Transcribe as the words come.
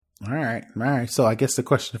All right. All right. So I guess the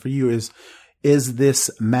question for you is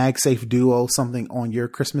this MagSafe Duo something on your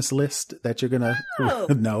Christmas list that you're going to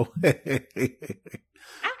no? I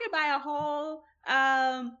could buy a whole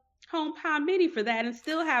HomePod Mini for that and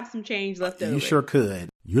still have some change left over. You sure could.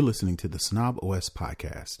 You're listening to the Snob OS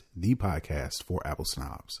Podcast, the podcast for Apple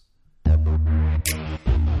snobs.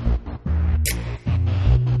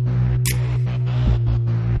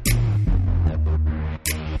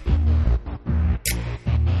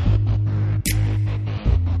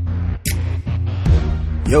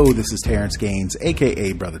 Yo, this is Terrence Gaines,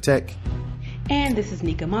 aka Brother Tech. And this is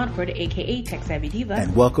Nika Montford, aka Tech Savvy Diva.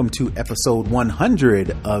 And welcome to episode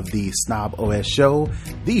 100 of the Snob OS Show,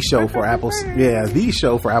 the show for Apple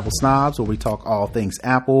snobs, where we talk all things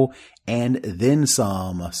Apple and then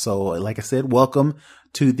some. So, like I said, welcome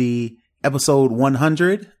to the episode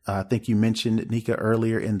 100. I think you mentioned, Nika,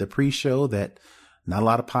 earlier in the pre-show that not a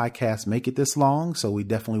lot of podcasts make it this long. So we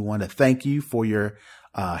definitely want to thank you for your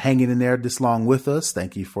hanging in there this long with us.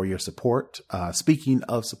 Thank you for your support. Speaking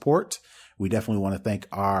of support, we definitely want to thank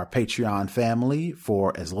our Patreon family.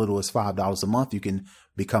 For as little as $5 a month, you can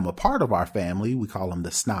become a part of our family. We call them the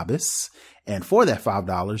Snobbists. And for that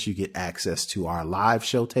 $5, you get access to our live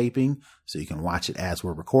show taping. So you can watch it as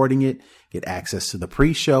we're recording it, get access to the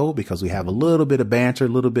pre-show because we have a little bit of banter, a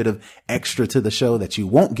little bit of extra to the show that you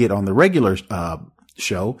won't get on the regular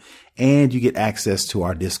show. And you get access to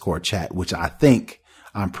our Discord chat, which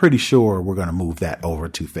I'm pretty sure we're going to move that over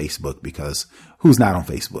to Facebook because who's not on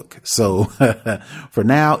Facebook? So for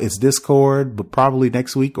now, it's Discord, but probably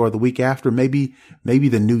next week or the week after, maybe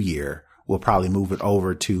the new year, we'll probably move it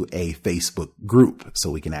over to a Facebook group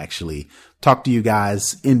so we can actually talk to you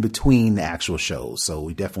guys in between the actual shows. So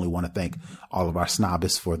we definitely want to thank all of our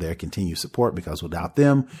snobbists for their continued support because without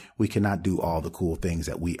them, we cannot do all the cool things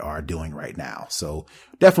that we are doing right now. So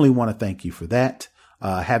definitely want to thank you for that.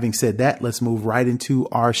 Having said that, let's move right into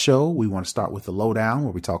our show. We want to start with the lowdown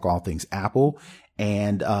where we talk all things Apple.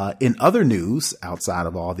 And in other news, outside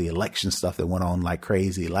of all the election stuff that went on like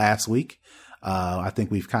crazy last week, I think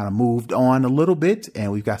we've kind of moved on a little bit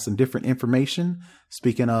and we've got some different information.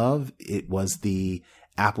 Speaking of, it was the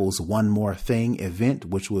Apple's One More Thing event,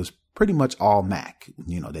 which was pretty much all Mac.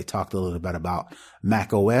 You know, they talked a little bit about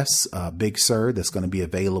Mac OS, Big Sur, that's going to be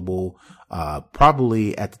available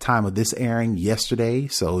probably at the time of this airing yesterday.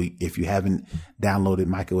 So if you haven't downloaded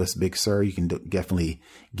Mac OS Big Sur, you can definitely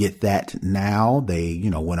get that now. They,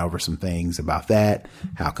 went over some things about that,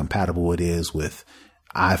 how compatible it is with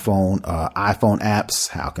iPhone apps,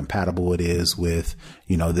 how compatible it is with,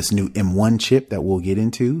 this new M1 chip that we'll get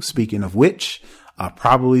into. Speaking of which,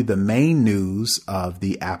 probably the main news of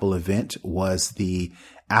the Apple event was the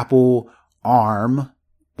Apple ARM,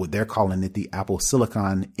 what they're calling it, the Apple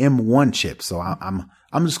Silicon M1 chip. So I'm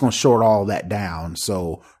just going to short all that down.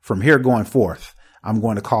 So from here going forth, I'm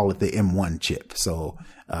going to call it the M1 chip. So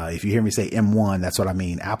if you hear me say M1, that's what I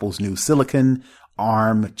mean. Apple's new Silicon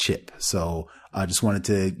ARM chip. So I just wanted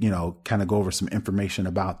to, kind of go over some information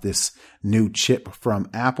about this new chip from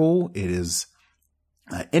Apple. It is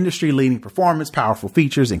industry-leading performance, powerful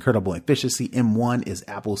features, incredible efficiency. M1 is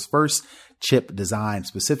Apple's first chip designed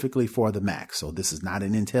specifically for the Mac. So this is not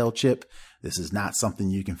an Intel chip. This is not something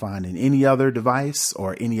you can find in any other device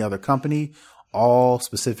or any other company, all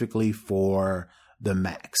specifically for the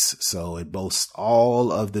Macs. So it boasts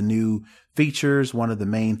all of the new features. One of the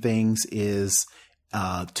main things is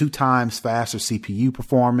 2 times faster CPU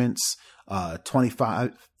performance,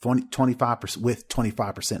 25% with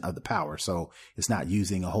 25% of the power. So it's not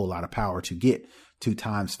using a whole lot of power to get 2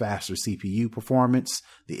 times faster CPU performance.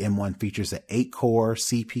 The M1 features an 8-core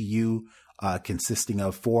CPU consisting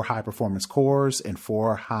of 4 high-performance cores and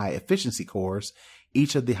 4 high-efficiency cores.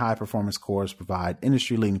 Each of the high-performance cores provide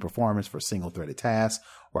industry-leading performance for single-threaded tasks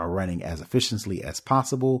while running as efficiently as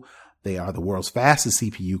possible. They are the world's fastest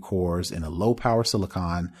CPU cores in a low-power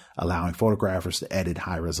silicon, allowing photographers to edit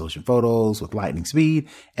high-resolution photos with lightning speed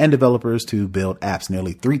and developers to build apps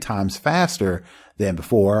nearly 3 times faster than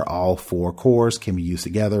before. All 4 cores can be used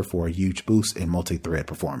together for a huge boost in multi-thread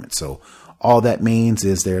performance. So all that means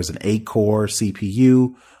is there's an 8-core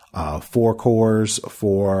CPU, 4 cores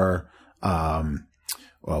for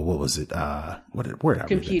what was it? Where did I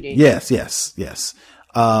computing? Yes.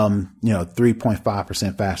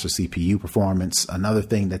 3.5% faster CPU performance. Another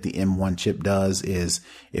thing that the M1 chip does is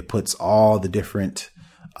it puts all the different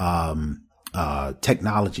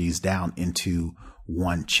technologies down into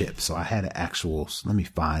one chip. So I had let me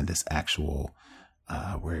find this actual,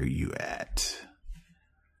 where are you at?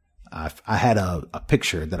 I had a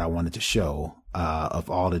picture that I wanted to show of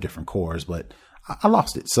all the different cores, but I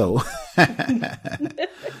lost it. So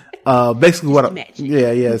basically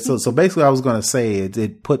So basically I was going to say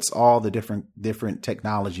it puts all the different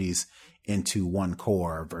technologies into one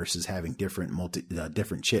core versus having different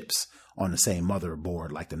different chips on the same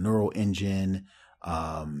motherboard, like the neural engine, so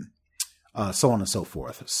on and so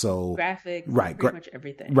forth. So graphics, right, pretty much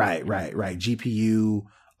everything. Right. GPU,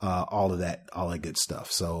 all of that, all that good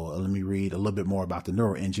stuff. So let me read a little bit more about the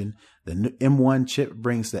neural engine. The M1 chip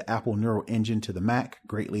brings the Apple neural engine to the Mac,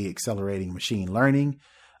 greatly accelerating machine learning.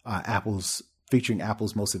 Featuring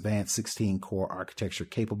Apple's most advanced 16-core architecture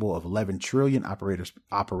capable of 11 trillion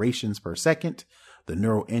operations per second. The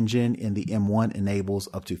neural engine in the M1 enables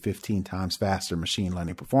up to 15 times faster machine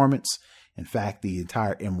learning performance. In fact, the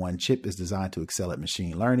entire M1 chip is designed to excel at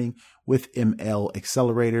machine learning with ML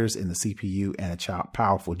accelerators in the CPU and a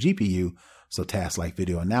powerful GPU. So tasks like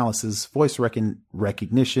video analysis, voice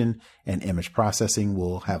recognition, and image processing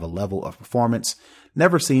will have a level of performance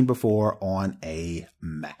never seen before on a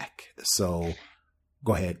Mac. So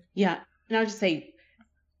go ahead. Yeah. And I'll just say,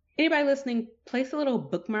 anybody listening, place a little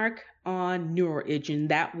bookmark on neural engine.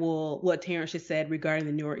 That will, what Terrence just said regarding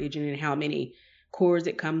the neural engine and how many cores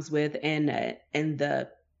it comes with and the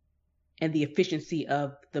efficiency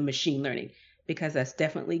of the machine learning, because that's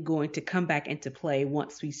definitely going to come back into play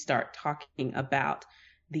once we start talking about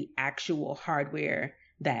the actual hardware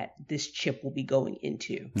that this chip will be going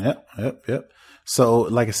into. Yep. So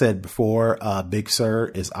like I said before, Big Sur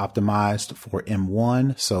is optimized for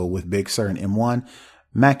M1. So with Big Sur and M1,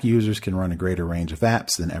 Mac users can run a greater range of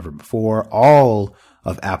apps than ever before. All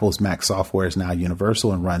of Apple's Mac software is now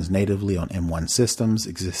universal and runs natively on M1 systems.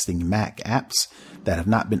 Existing Mac apps that have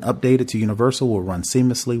not been updated to universal will run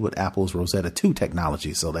seamlessly with Apple's Rosetta 2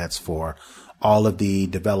 technology. So that's for all of the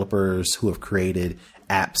developers who have created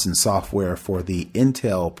apps and software for the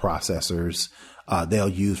Intel processors. They'll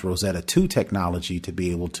use Rosetta 2 technology to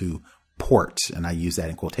be able to port, and I use that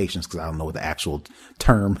in quotations because I don't know what the actual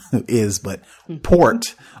term is, but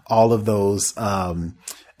port all of those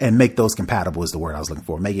and make those compatible is the word I was looking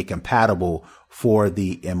for. Make it compatible for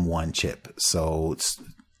the M1 chip. So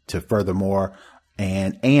to furthermore,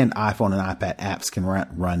 and iPhone and iPad apps can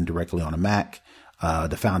run directly on a Mac.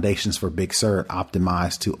 The foundations for Big Sur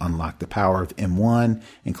optimized to unlock the power of M1,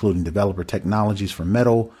 including developer technologies for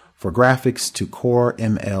Metal for graphics to Core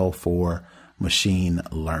ML for machine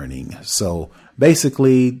learning. So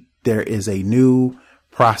basically, there is a new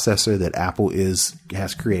processor that Apple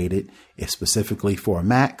has created. It's specifically for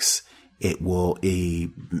Macs. It will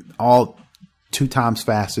all 2 times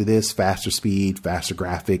faster. Faster speed, faster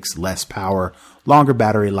graphics, less power, longer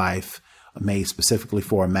battery life. Made specifically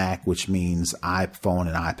for a Mac, which means iPhone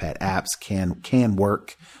and iPad apps can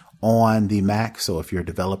work on the Mac. So if you're a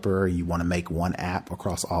developer, you want to make one app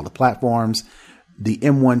across all the platforms, the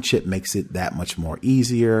M1 chip makes it that much more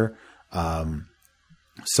easier.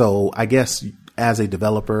 So I guess as a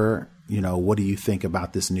developer, what do you think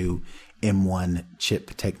about this new M1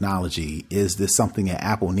 chip technology? Is this something that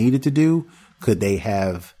Apple needed to do? Could they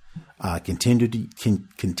have continue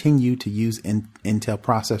to use Intel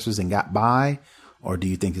processors and got by? Or do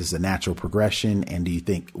you think this is a natural progression? And do you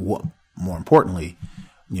think, more importantly,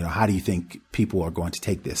 how do you think people are going to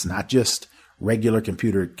take this? Not just regular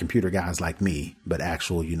computer guys like me, but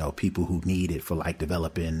actual, people who need it for like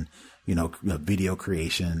developing, video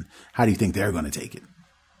creation. How do you think they're going to take it?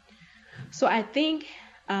 So I think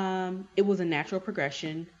it was a natural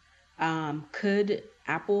progression. Could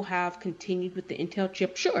Apple have continued with the Intel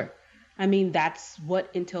chip? Sure. I mean, that's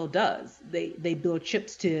what Intel does. They build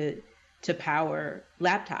chips to power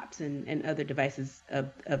laptops and other devices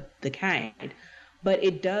of the kind. But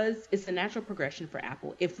it's a natural progression for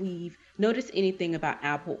Apple. If we've noticed anything about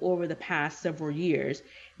Apple over the past several years,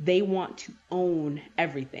 they want to own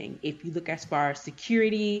everything. If you look as far as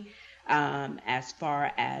security, as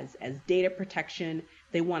far as data protection,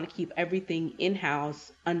 they want to keep everything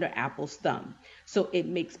in-house under Apple's thumb. So it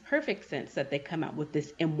makes perfect sense that they come out with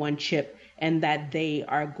this M1 chip and that they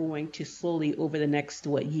are going to slowly over the next,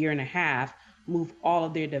 year and a half, move all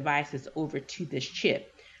of their devices over to this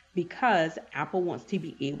chip, because Apple wants to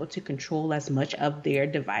be able to control as much of their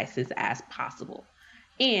devices as possible.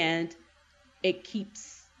 And it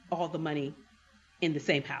keeps all the money in the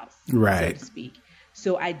same house, right, so to speak.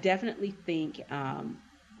 So I definitely think,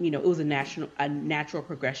 it was a natural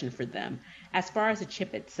progression for them. As far as the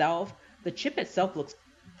chip itself looks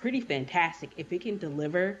pretty fantastic. If it can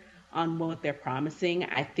deliver on what they're promising,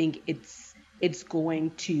 I think it's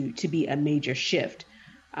going to be a major shift.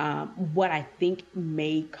 What I think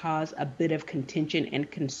may cause a bit of contention and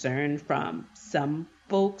concern from some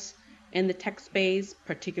folks in the tech space,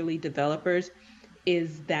 particularly developers,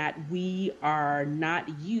 is that we are not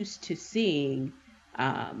used to seeing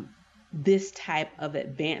this type of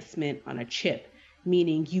advancement on a chip,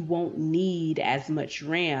 meaning you won't need as much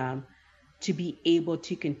RAM to be able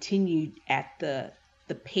to continue at the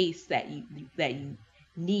pace that you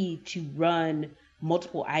need to run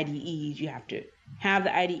multiple IDEs. You have to have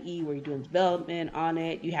the IDE where you're doing development on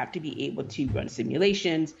it. You have to be able to run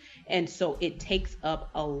simulations. And so it takes up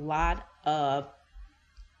a lot of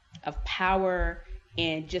power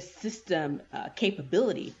and just system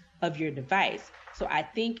capability of your device. So I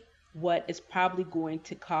think what is probably going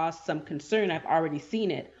to cause some concern, I've already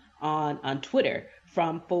seen it on Twitter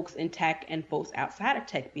from folks in tech and folks outside of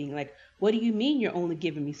tech being like, what do you mean you're only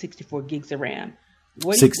giving me 64 gigs of RAM?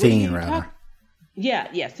 16 rather.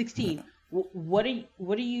 Yeah, 16. What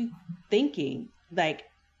are you thinking? Like,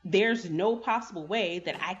 there's no possible way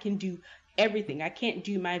that I can do everything. I can't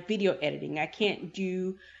do my video editing. I can't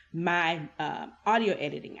do my audio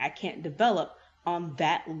editing. I can't develop on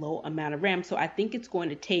that low amount of RAM. So I think it's going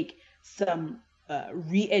to take some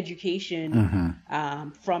re-education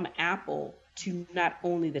from Apple to not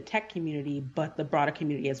only the tech community, but the broader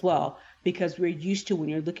community as well. Because we're used to, when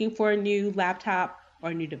you're looking for a new laptop or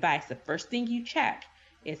a new device, the first thing you check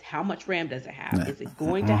is how much RAM does it have? Is it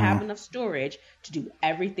going to have enough storage to do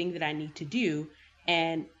everything that I need to do?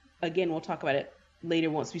 And again, we'll talk about it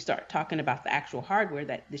later once we start talking about the actual hardware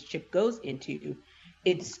that this chip goes into.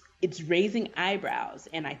 It's raising eyebrows,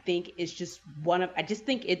 and I think it's just I just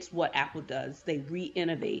think it's what Apple does. They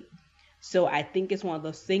re-innovate. So I think it's one of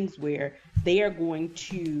those things where they're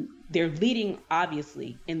leading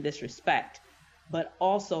obviously in this respect, but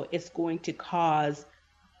also it's going to cause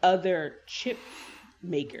other chip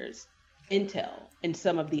makers, Intel and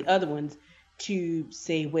some of the other ones, to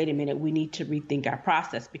say, wait a minute, we need to rethink our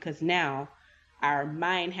process, because now our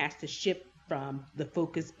mind has to shift from the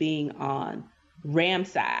focus being on RAM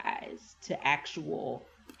size to actual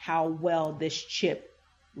how well this chip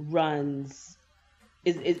runs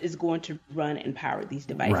is going to run and power these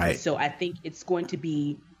devices. Right. So I think it's going to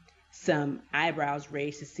be some eyebrows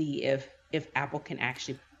raised to see if Apple can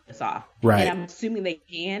actually pull this off. Right. And I'm assuming they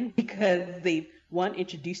can, because they've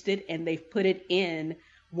introduced it and they've put it in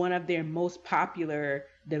one of their most popular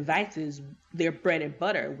devices, their bread and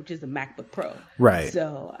butter, which is the MacBook Pro. Right.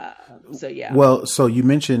 So yeah. Well, so you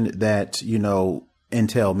mentioned that,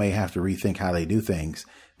 Intel may have to rethink how they do things.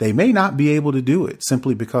 They may not be able to do it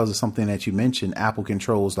simply because of something that you mentioned. Apple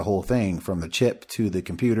controls the whole thing, from the chip to the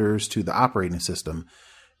computers to the operating system.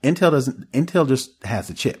 Intel doesn't. Intel just has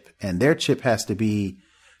a chip, and their chip has to be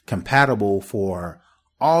compatible for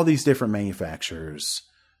all these different manufacturers,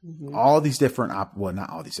 all these different, not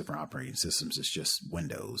all these different operating systems. It's just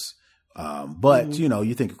Windows. But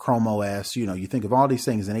you think of Chrome OS, you think of all these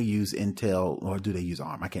things, and they use Intel, or do they use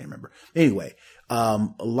ARM? I can't remember. Anyway, a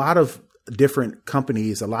lot of different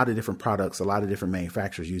companies, a lot of different products, a lot of different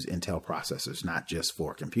manufacturers use Intel processors, not just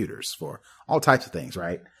for computers, for all types of things,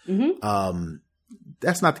 right?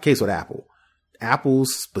 That's not the case with Apple.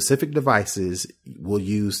 Apple's specific devices will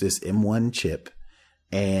use this M1 chip,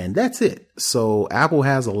 and that's it. So Apple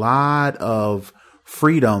has a lot of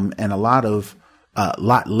freedom and a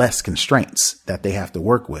lot less constraints that they have to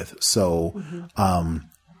work with. So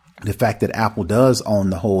the fact that Apple does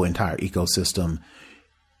own the whole entire ecosystem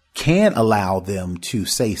can allow them to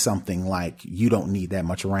say something like, you don't need that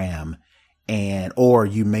much RAM, or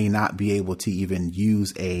you may not be able to even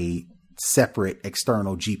use a separate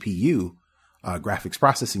external GPU, graphics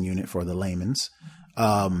processing unit for the layman's,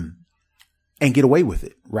 and get away with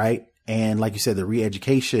it. Right. And like you said, the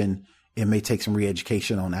re-education, it may take some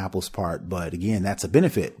re-education on Apple's part, but again, that's a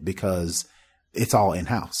benefit because it's all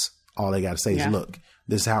in-house. All they got to say is, look,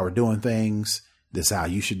 this is how we're doing things. This is how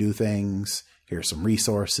you should do things. Here's some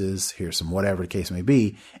resources. Here's some whatever the case may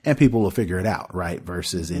be. And people will figure it out, right?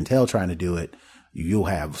 Versus Intel trying to do it. You'll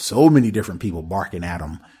have so many different people barking at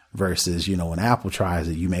them versus, when Apple tries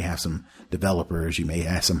it, you may have some developers, you may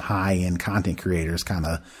have some high-end content creators kind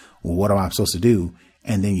of, well, what am I supposed to do?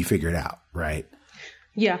 And then you figure it out, right?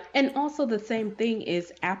 Yeah. And also the same thing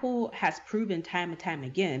is Apple has proven time and time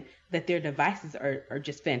again that their devices are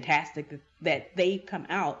just fantastic, that they come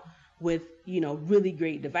out with, really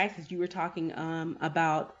great devices. You were talking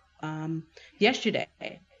about yesterday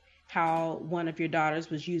how one of your daughters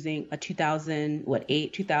was using a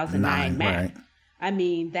 2009 Mac. Right. I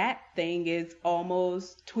mean, that thing is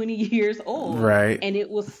almost 20 years old. Right. And it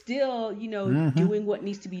was still, doing what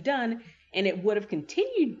needs to be done. And it would have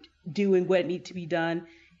continued doing what needed to be done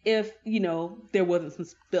if, there wasn't some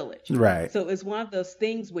spillage. Right. So it's one of those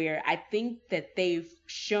things where I think that they've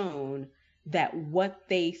shown that what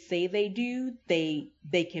they say they do, they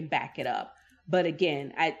can back it up. But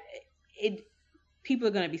again, people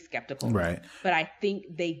are going to be skeptical. Right. But I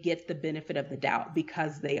think they get the benefit of the doubt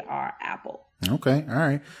because they are Apple. Okay. All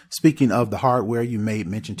right. Speaking of the hardware, you made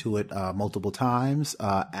mention to it multiple times.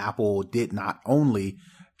 Apple did not only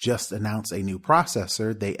just announce a new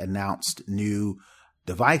processor, they announced new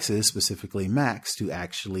devices, specifically Macs, to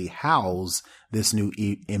actually house this new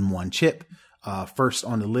M1 chip. First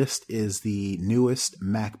on the list is the newest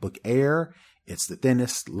MacBook Air. It's the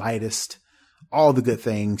thinnest, lightest, all the good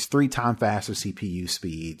things, 3 times faster CPU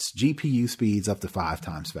speeds, GPU speeds up to 5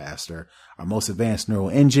 times faster, our most advanced neural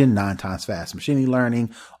engine, 9 times fast machine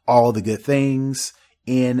learning, all the good things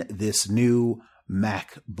in this new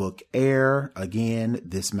MacBook Air. Again,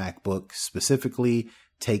 this MacBook specifically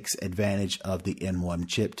takes advantage of the M1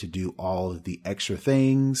 chip to do all of the extra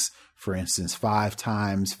things. For instance, 5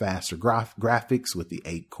 times faster graphics with the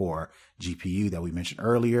 8-core GPU that we mentioned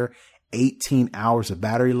earlier, 18 hours of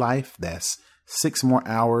battery life. That's 6 more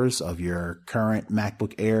hours of your current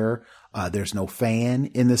MacBook Air. There's no fan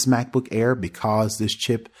in this MacBook Air because this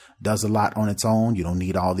chip does a lot on its own. You don't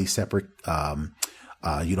need all these separate,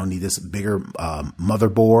 you don't need this bigger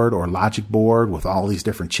motherboard or logic board with all these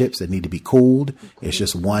different chips that need to be cooled. It's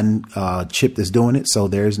just one chip that's doing it. So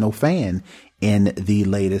there's no fan in the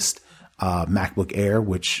latest MacBook Air,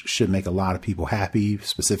 which should make a lot of people happy.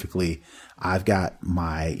 Specifically, I've got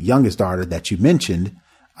my youngest daughter that you mentioned.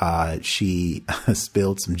 She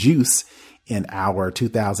spilled some juice in our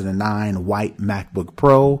 2009 white MacBook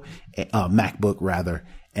rather.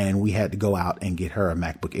 And we had to go out and get her a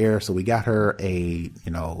MacBook Air. So we got her a,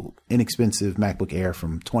 inexpensive MacBook Air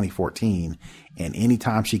from 2014. And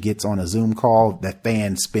anytime she gets on a Zoom call, that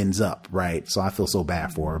fan spins up, right? So I feel so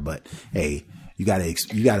bad for her, but hey, you got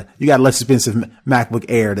a less expensive MacBook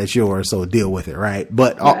Air that's yours, so deal with it, right?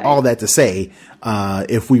 But right. All that to say,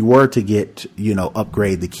 if we were to get,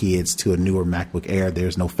 upgrade the kids to a newer MacBook Air,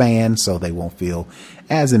 there's no fan, so they won't feel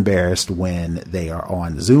as embarrassed when they are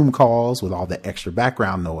on Zoom calls with all the extra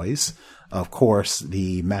background noise. Of course,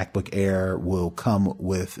 the MacBook Air will come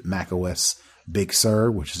with macOS Big Sur,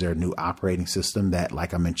 which is their new operating system that,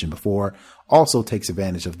 like I mentioned before, also takes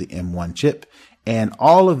advantage of the M1 chip. And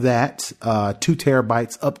all of that, 2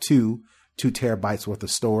 terabytes, up to 2 terabytes worth of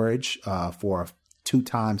storage, for a 2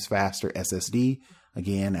 times faster SSD,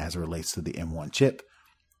 again, as it relates to the M1 chip.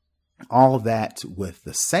 All of that with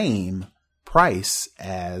the same price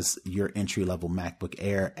as your entry level MacBook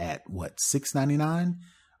Air at what, $699?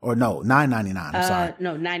 Or no, $999. I'm sorry.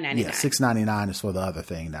 No, $999. Yeah, $699 is for the other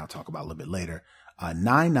thing that I'll talk about a little bit later.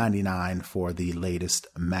 $999 for the latest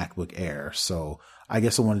MacBook Air. So I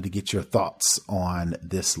guess I wanted to get your thoughts on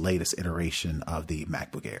this latest iteration of the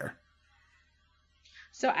MacBook Air.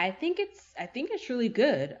 So I think it's really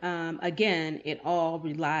good. Again, it all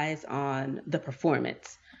relies on the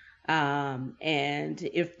performance. And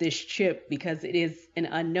if this chip, because it is an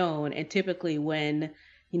unknown, and typically when,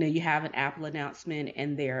 you have an Apple announcement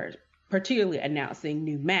and they're particularly announcing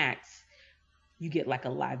new Macs, you get like a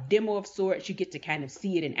live demo of sorts. You get to kind of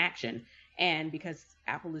see it in action. And because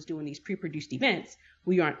Apple is doing these pre-produced events,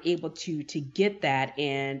 we aren't able to get that.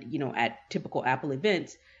 And, at typical Apple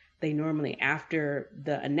events, they normally, after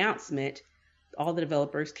the announcement, all the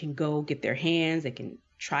developers can go get their hands, they can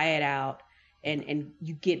try it out, and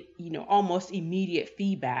you get, almost immediate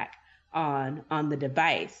feedback on the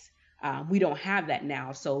device. We don't have that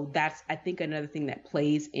now. So that's, I think, another thing that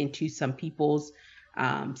plays into some people's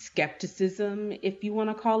skepticism, if you want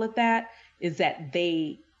to call it that, is that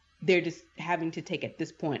they're just having to take, at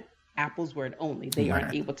this point, Apple's word only. They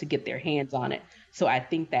aren't able to get their hands on it. So I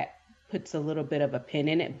think that puts a little bit of a pin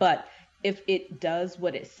in it. But if it does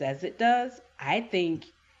what it says it does, I think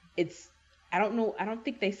I don't know. I don't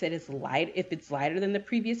think they said it's light, if it's lighter than the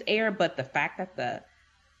previous Air, but the fact that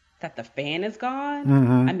the fan is gone,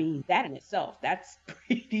 mm-hmm. I mean, that in itself, that's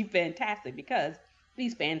pretty fantastic, because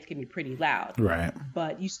these fans can be pretty loud. Right.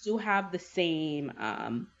 But you still have the same,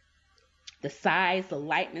 the size, the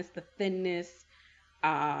lightness, the thinness.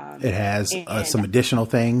 It has some additional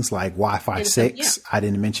things like Wi-Fi 6. I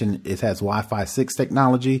didn't mention it has Wi-Fi 6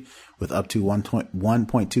 technology with up to 1.2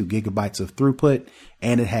 gigabytes of throughput,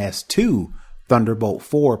 and it has 2 Thunderbolt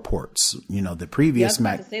 4 ports. The previous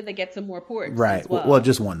Mac. To say they get some more ports, right? As well,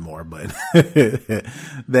 just one more, but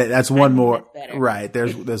that's one more. Right?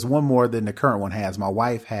 There's one more than the current one has. My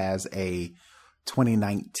wife has a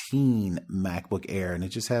 2019 MacBook Air, and it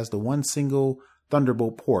just has the one single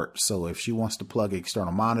Thunderbolt port. So if she wants to plug an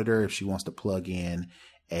external monitor, if she wants to plug in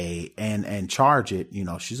and charge it,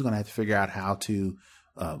 she's going to have to figure out how to,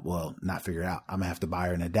 not figure it out. I'm gonna have to buy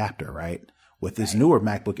her an adapter, right? With this newer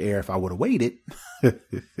MacBook Air, if I would have waited,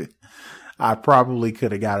 I probably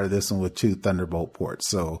could have got her this one with 2 Thunderbolt ports.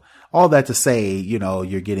 So all that to say,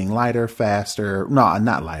 you're getting lighter, faster. No,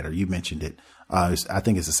 not lighter. You mentioned it. I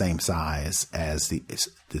think it's the same size as it's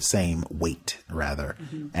the same weight rather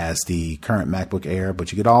as the current MacBook Air,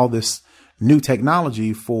 but you get all this new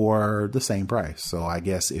technology for the same price. So I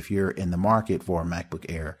guess if you're in the market for a MacBook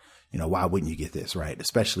Air, why wouldn't you get this, right?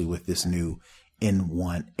 Especially with this new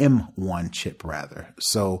M1 chip rather.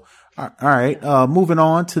 So, all right. Moving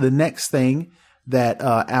on to the next thing that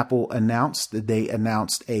Apple announced. They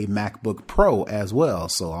announced a MacBook Pro as well.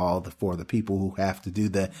 So for the people who have to do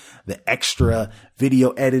the extra video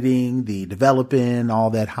editing, the developing, all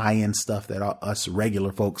that high end stuff that us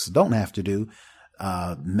regular folks don't have to do.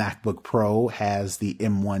 MacBook Pro has the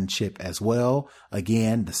M1 chip as well.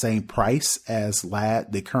 Again, the same price as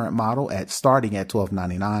the current model starting at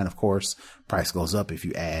 $1299. Of course, price goes up if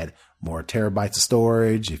you add more terabytes of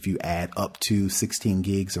storage, if you add up to 16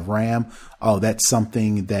 gigs of RAM. Oh, that's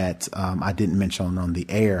something that I didn't mention on the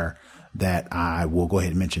air that I will go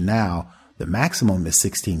ahead and mention now. The maximum is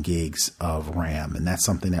 16 gigs of RAM, and that's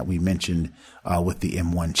something that we mentioned with the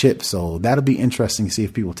M1 chip. So that'll be interesting to see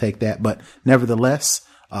if people take that. But nevertheless,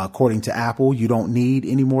 according to Apple, you don't need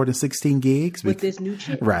any more than 16 gigs with this new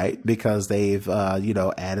chip, right? Because they've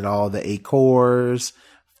added all the 8 cores.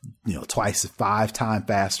 Twice 5 times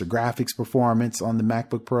faster graphics performance on the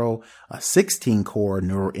MacBook Pro, a 16 core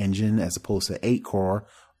neural engine as opposed to 8 core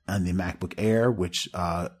on the MacBook Air, which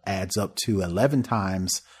adds up to 11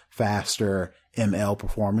 times faster ML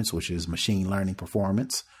performance, which is machine learning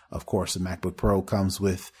performance. Of course, the MacBook Pro comes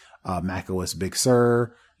with macOS Big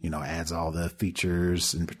Sur, adds all the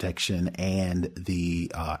features and protection and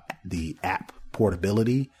the app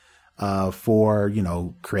portability. For,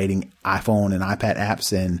 creating iPhone and iPad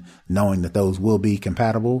apps and knowing that those will be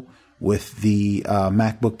compatible with the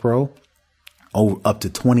MacBook Pro. Up to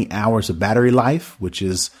 20 hours of battery life, which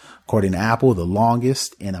is, according to Apple, the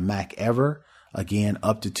longest in a Mac ever. Again,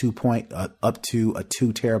 up to a 2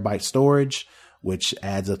 terabyte storage, which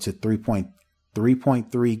adds up to 3.3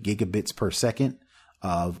 gigabits per second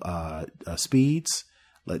of speeds.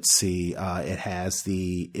 Let's see. It has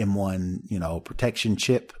the M1, protection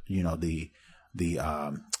chip, the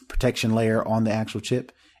protection layer on the actual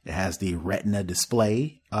chip. It has the Retina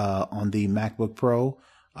display, on the MacBook Pro,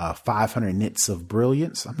 500 nits of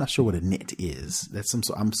brilliance. I'm not sure what a nit is.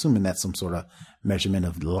 I'm assuming that's some sort of measurement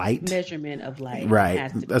of light.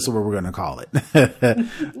 Right. That's what we're going to call it.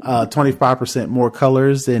 25% more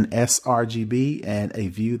colors than sRGB and a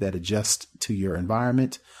view that adjusts to your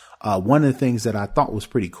environment. One of the things that I thought was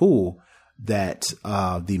pretty cool that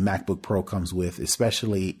the MacBook Pro comes with,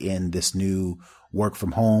 especially in this new work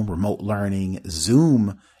from home, remote learning,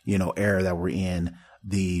 Zoom, era that we're in,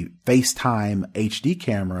 the FaceTime HD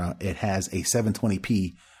camera, it has a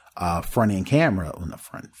 720p front end camera on the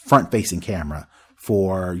front facing camera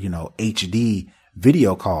for, HD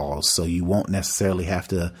video calls. So you won't necessarily have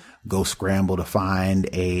to go scramble to find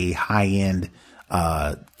a high end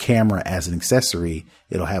camera as an accessory.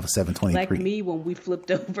 It'll have a 720p. Like me when we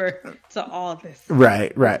flipped over to all this.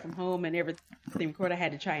 Right. From home and everything. Record, I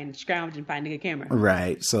had to try and scrounge and find a good camera.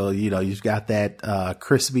 Right. So, you've got that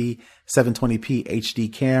crispy 720p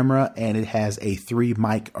HD camera, and it has a 3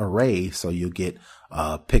 mic array. So you'll get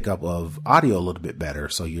pickup of audio a little bit better.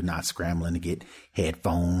 So you're not scrambling to get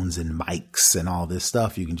headphones and mics and all this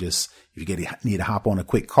stuff. You can just, if you need to hop on a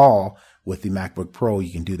quick call with the MacBook Pro,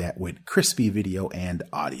 you can do that with crispy video and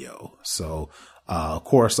audio. So, of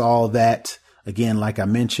course, all that, again, like I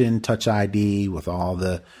mentioned, Touch ID with all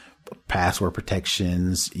the password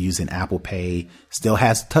protections using Apple Pay, still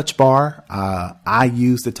has a touch bar. I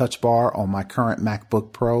use the touch bar on my current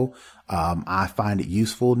MacBook Pro. I find it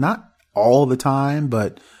useful, not all the time,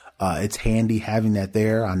 but it's handy having that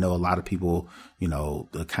there. I know a lot of people,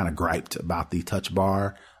 kind of griped about the touch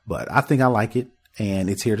bar, but I think I like it. And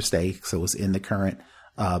it's here to stay. So it's in the current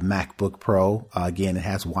MacBook Pro. Again, it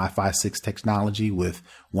has Wi-Fi 6 technology with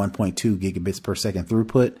 1.2 gigabits per second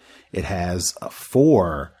throughput. It has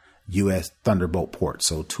 4 US Thunderbolt ports,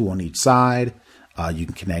 so 2 on each side. You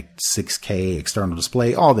can connect 6K external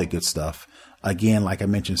display, all that good stuff. Again, like I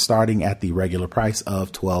mentioned, starting at the regular price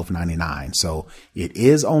of $12.99. So it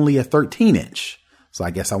is only a 13-inch. So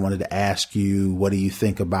I guess I wanted to ask you, what do you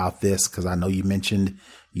think about this? Because I know you mentioned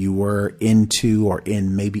you were into or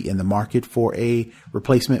maybe in the market for a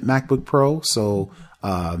replacement MacBook Pro. So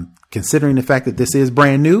considering the fact that this is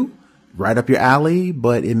brand new, right up your alley,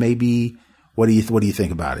 but it may be, what do you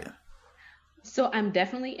think about it? So I'm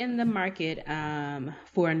definitely in the market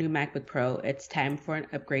for a new MacBook Pro. It's time for an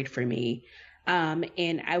upgrade for me.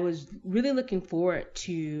 And I was really looking forward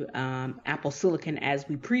to Apple Silicon as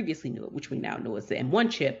we previously knew it, which we now know is the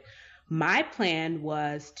M1 chip. My plan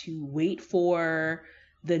was to wait for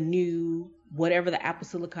the new, whatever the Apple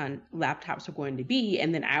Silicon laptops were going to be,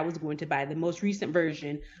 and then I was going to buy the most recent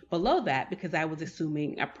version below that because I was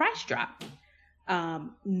assuming a price drop.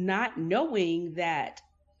 Not knowing that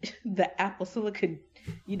the Apple Silicon,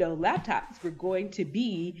 laptops were going to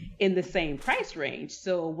be in the same price range.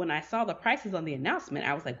 So when I saw the prices on the announcement,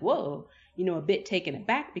 I was like, whoa, a bit taken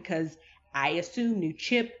aback because I assumed new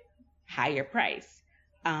chip, higher price.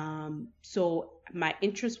 So my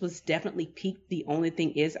interest was definitely piqued. The only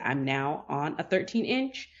thing is I'm now on a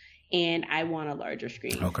 13-inch and I want a larger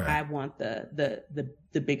screen. Okay. I want the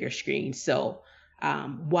bigger screen. So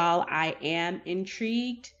while I am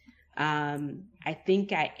intrigued, I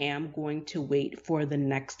think I am going to wait for the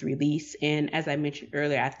next release. And as I mentioned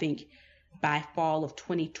earlier, I think by fall of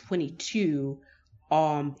 2022,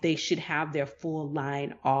 they should have their full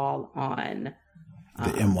line all on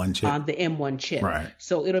the M1 chip. On the M1 chip. Right.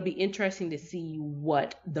 So it'll be interesting to see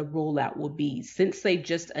what the rollout will be. Since they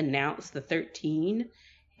just announced the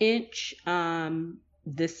 13-inch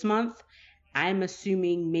this month, I'm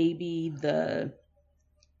assuming maybe the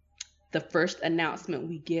first announcement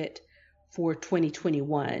we get for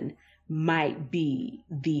 2021 might be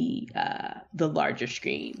the larger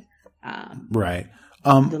screen. Right.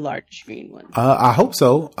 The large screen one. I hope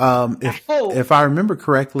so. If I remember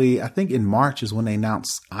correctly, I think in March is when they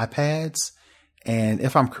announced iPads. And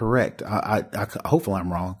if I'm correct, I hopefully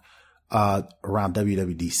I'm wrong, around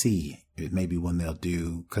WWDC, it may be when they'll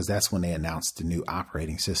do, cause that's when they announced the new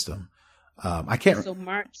operating system. I can't. So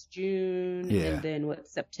March, June, Yeah. and then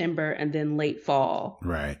September, and then late fall.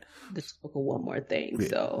 Right. The typical one more thing.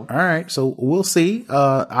 So. All right. So we'll see.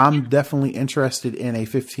 I'm definitely interested in a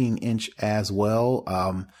 15-inch as well.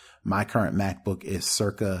 My current MacBook is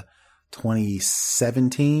circa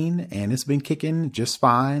 2017 and it's been kicking just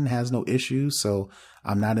fine, has no issues. So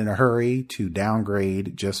I'm not in a hurry to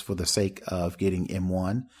downgrade just for the sake of getting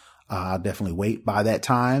M1. I'll definitely wait. By that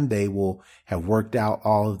time, they will have worked out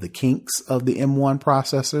all of the kinks of the M1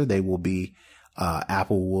 processor. They will be,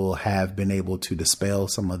 Apple will have been able to dispel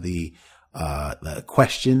some of the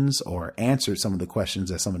questions or answer some of the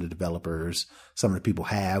questions that some of the developers, some of the people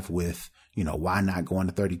have with, why not going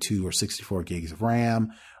to 32 or 64 gigs of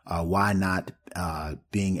RAM? Why not,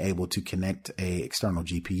 being able to connect a external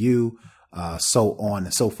GPU, so on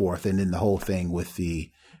and so forth. And then the whole thing with the,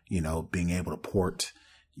 being able to port,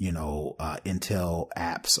 Intel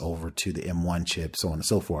apps over to the M1 chip, so on and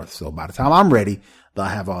so forth. So by the time I'm ready, they'll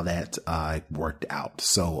have all that worked out.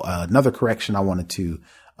 So another correction I wanted to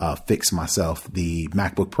fix myself. The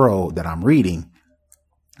MacBook Pro that I'm reading,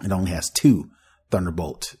 it only has 2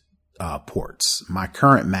 Thunderbolt ports. My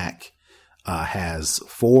current Mac has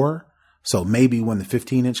 4. So maybe when the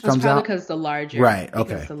 15-inch comes out, because the larger, right?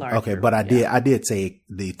 Okay, okay. But I did say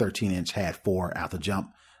the 13-inch had 4 out the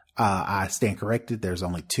jump. I stand corrected. There's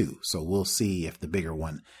only 2. So we'll see if the bigger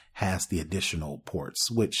one has the additional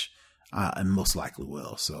ports, which most likely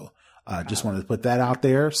will. So just wanted to put that out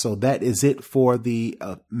there. So that is it for the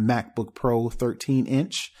MacBook Pro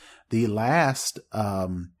 13-inch. The last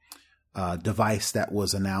device that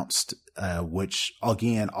was announced, which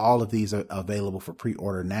again, all of these are available for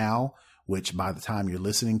pre-order now, which by the time you're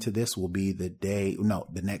listening to this will be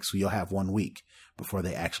the next, you'll have 1 week before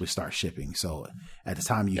they actually start shipping. So at the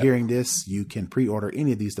time you're hearing this, you can pre-order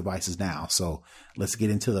any of these devices now. So let's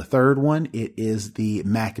get into the third one. It is the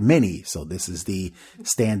Mac Mini. So this is the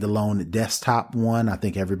standalone desktop one. I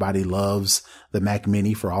think everybody loves the Mac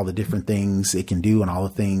Mini for all the different things it can do and all the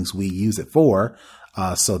things we use it for.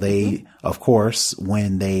 So they, of course,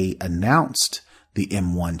 when they announced the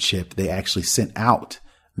M1 chip, they actually sent out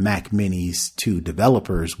Mac Minis to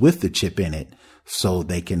developers with the chip in it so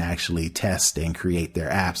they can actually test and create their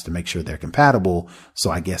apps to make sure they're compatible. So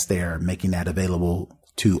I guess they're making that available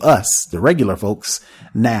to us, the regular folks,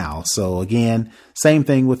 now. So again, same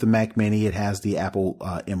thing with the Mac Mini. It has the Apple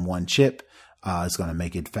M1 chip. It's going to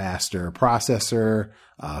make it faster processor,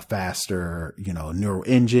 faster, neural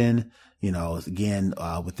engine. Again,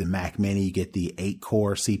 with the Mac Mini, you get the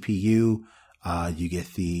 8-core CPU. You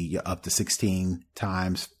get the up to 6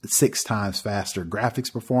 times faster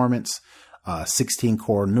graphics performance,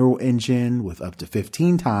 16-core neural engine with up to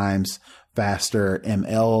 15 times faster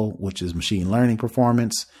ML, which is machine learning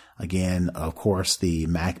performance. Again, of course, the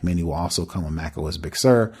Mac Mini will also come with macOS Big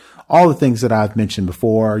Sur. All the things that I've mentioned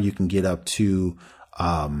before, you can get up to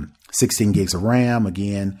 16 gigs of RAM.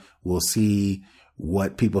 Again, we'll see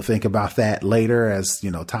what people think about that later, as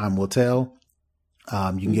time will tell.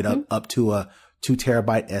 You can get up to a 2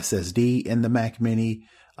 terabyte SSD in the Mac Mini.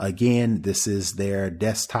 Again, this is their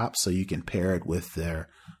desktop, so you can pair it with their,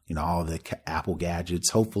 all the Apple gadgets.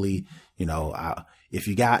 Hopefully, if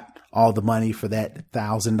you got all the money for that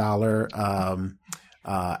 $1,000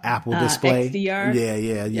 Apple display,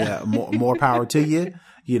 XDR. Yeah. More power to you,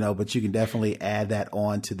 but you can definitely add that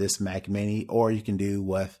on to this Mac Mini, or you can do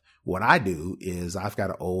what I do is I've got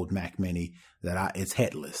an old Mac Mini that it's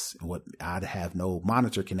headless. I'd have no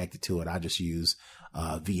monitor connected to it. I just use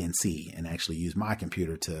VNC and actually use my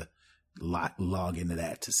computer to log into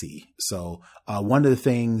that to see. So one of the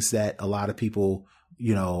things that a lot of people,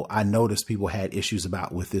 I noticed people had issues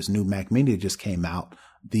about with this new Mac Mini that just came out,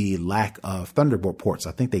 the lack of Thunderbolt ports.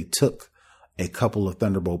 I think they took a couple of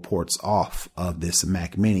Thunderbolt ports off of this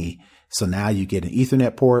Mac Mini. So now you get an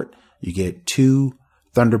Ethernet port, you get 2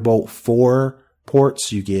 Thunderbolt 4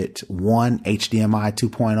 ports, you get 1 HDMI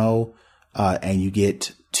 2.0, and you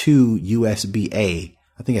get 2 USB-A.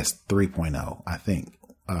 I think that's 3.0. I think.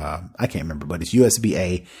 I can't remember, but it's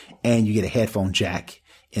USB-A, and you get a headphone jack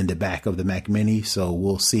in the back of the Mac Mini. So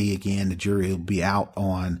we'll see. Again, the jury will be out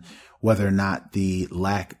on whether or not the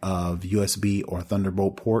lack of USB or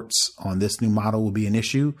Thunderbolt ports on this new model will be an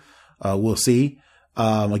issue. We'll see.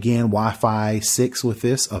 Again, Wi-Fi 6 with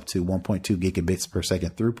this, up to 1.2 gigabits per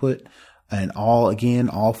second throughput, and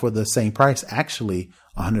all for the same price, actually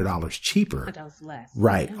 $100 cheaper. $100 less.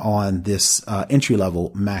 Right. Yeah. On this, entry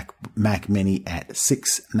level Mac Mini at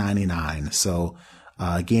 $699. So,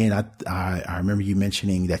 again, I remember you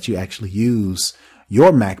mentioning that you actually use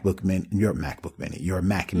your Mac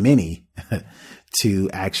Mini to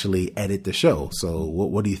actually edit the show. So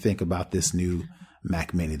what do you think about this new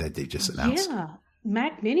Mac Mini that they just announced? Yeah.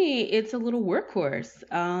 Mac Mini, it's a little workhorse.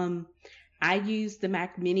 I use the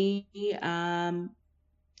Mac Mini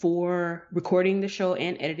for recording the show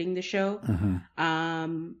and editing the show.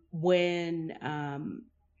 Mm-hmm. When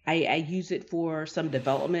I use it for some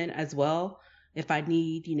development as well. If I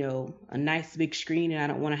need, a nice big screen and I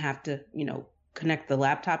don't want to have to, connect the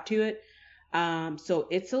laptop to it. So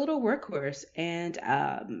it's a little workhorse, and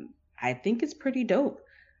I think it's pretty dope.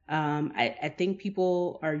 I think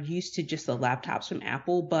people are used to just the laptops from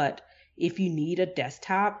Apple, but if you need a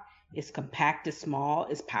desktop, it's compact, it's small,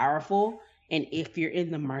 it's powerful. And if you're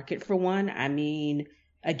in the market for one, I mean,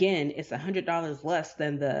 again, it's $100 less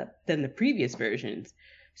than the previous versions.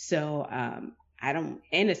 So,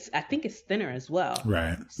 I think it's thinner as well.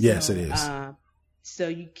 Right. So, yes, it is. So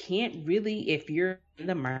you can't really, if you're in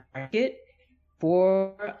the market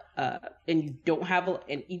for, and you don't have,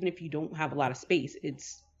 and even if you don't have a lot of space,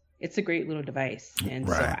 it's a great little device. And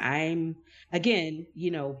right. So I'm, again,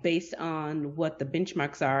 based on what the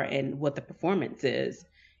benchmarks are and what the performance is,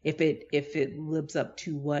 if it lives up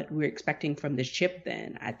to what we're expecting from this chip,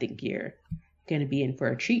 then I think you're going to be in for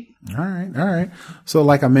a treat. All right. So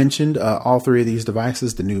like I mentioned, all three of these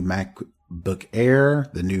devices, the new MacBook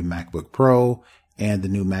Air, the new MacBook Pro, and the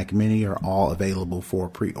new Mac Mini are all available for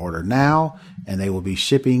pre-order now, and they will be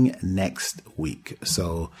shipping next week.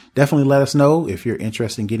 So definitely let us know if you're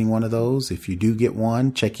interested in getting one of those. If you do get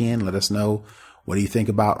one, check in, let us know. What do you think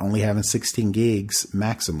about only having 16 gigs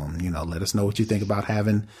maximum? Let us know what you think about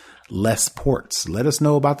having less ports. Let us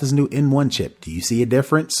know about this new M1 chip. Do you see a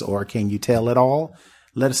difference, or can you tell at all?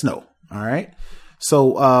 Let us know. All right.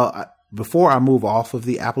 So, before I move off of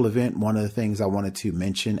the Apple event, one of the things I wanted to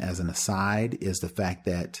mention as an aside is the fact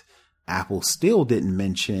that Apple still didn't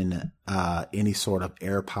mention any sort of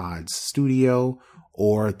AirPods Studio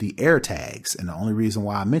or the AirTags. And the only reason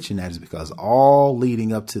why I mention that is because all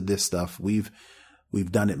leading up to this stuff, we've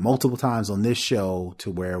done it multiple times on this show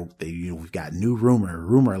to where we've got new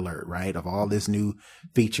rumor alert, right? Of all this new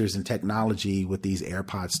features and technology with these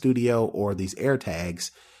AirPods Studio or these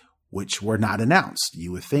AirTags, which were not announced.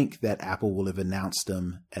 You would think that Apple will have announced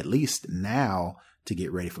them at least now to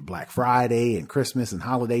get ready for Black Friday and Christmas and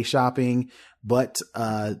holiday shopping. But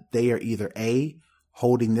they are either A,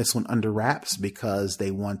 holding this one under wraps because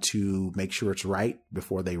they want to make sure it's right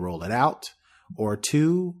before they roll it out, or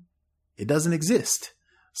 2, it doesn't exist.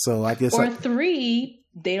 So I guess, or 3,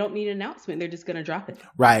 they don't need an announcement. They're just going to drop it.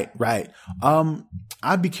 Right.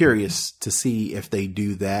 I'd be curious to see if they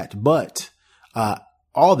do that, but,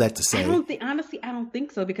 all that to say, I don't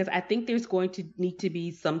think so, because I think there's going to need to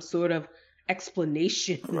be some sort of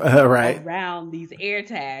explanation right. around these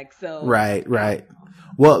AirTags. So right.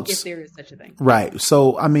 Well, if there is such a thing, right.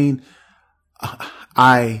 So, I mean,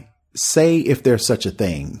 I say if there's such a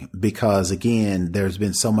thing, because again, there's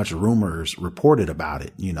been so much rumors reported about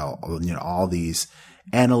it. All these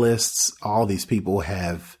analysts, all these people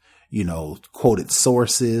have, quoted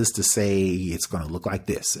sources to say it's going to look like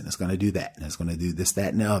this and it's going to do that and it's going to do this,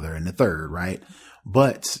 that, and the other and the third, right?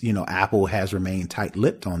 But, Apple has remained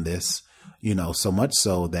tight-lipped on this, so much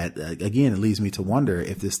so that, again, it leads me to wonder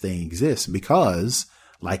if this thing exists because,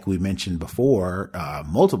 like we mentioned before,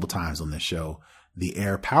 multiple times on this show, the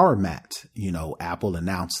Air Power Mat, Apple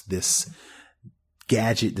announced this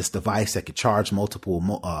gadget, this device that could charge multiple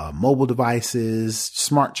mobile devices,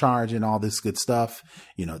 smart charge and all this good stuff.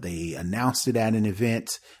 They announced it at an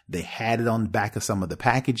event. They had it on the back of some of the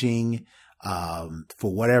packaging.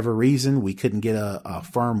 For whatever reason, we couldn't get a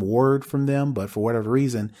firm word from them, but for whatever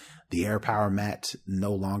reason, the Air Power Mat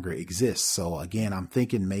no longer exists. So again, I'm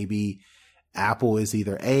thinking maybe Apple is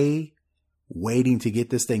either waiting to get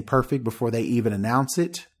this thing perfect before they even announce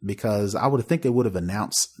it, because I would think they would have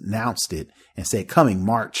announced it and said coming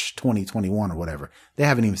March 2021 or whatever. They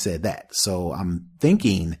haven't even said that. So I'm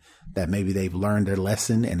thinking that maybe they've learned their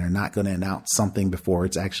lesson and they're not going to announce something before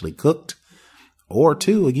it's actually cooked. Or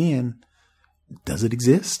two, again, does it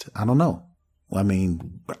exist? I don't know. I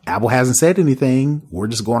mean, Apple hasn't said anything. We're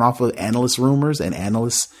just going off of analyst rumors, and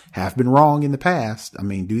analysts have been wrong in the past. I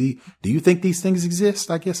mean, do you think these things exist?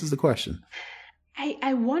 I guess is the question.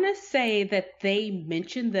 I want to say that they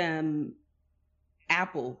mentioned them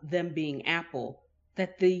being Apple,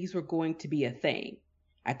 that these were going to be a thing.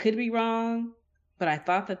 I could be wrong, but I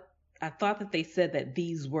thought that they said that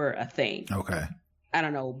these were a thing. Okay. I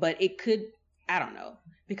don't know, but I don't know,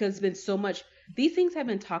 because it's been so much. These things have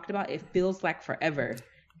been talked about. It feels like forever.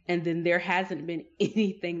 And then there hasn't been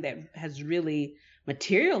anything that has really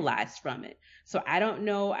materialized from it. So I don't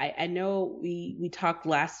know. I know we talked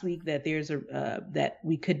last week that that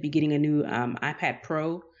we could be getting a new iPad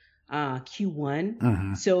Pro Q1.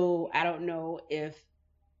 Mm-hmm. So I don't know if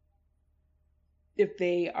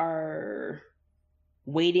they are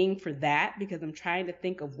waiting for that, because I'm trying to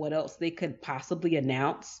think of what else they could possibly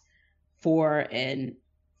announce for an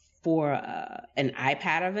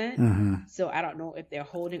iPad event. Mm-hmm. So I don't know if they're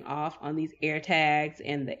holding off on these AirTags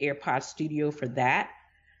and the AirPods Studio for that,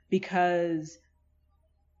 because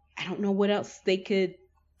I don't know what else they could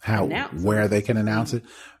announce. Where they can announce it.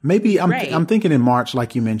 Maybe I'm thinking in March,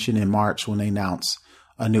 like you mentioned, in March when they announce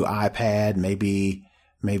a new iPad, maybe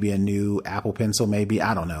a new Apple Pencil, maybe,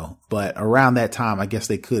 I don't know. But around that time, I guess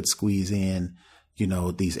they could squeeze in,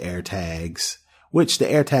 these AirTags, which the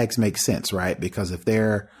AirTags make sense, right? Because if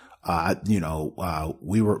they're me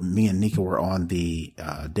and Nika were on the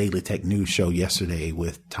Daily Tech News show yesterday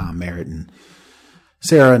with Tom Merritt and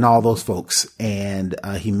Sarah and all those folks. And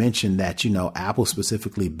he mentioned that, Apple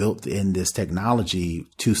specifically built in this technology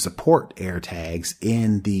to support AirTags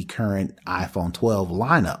in the current iPhone 12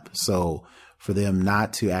 lineup. So for them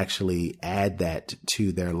not to actually add that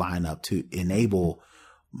to their lineup to enable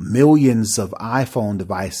millions of iPhone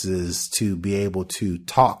devices to be able to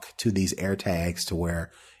talk to these AirTags, to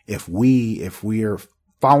where if we're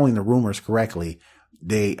following the rumors correctly,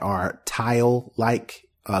 they are tile-like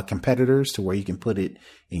competitors, to where you can put it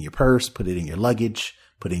in your purse, put it in your luggage,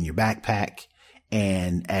 put it in your backpack,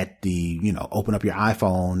 and at the, open up your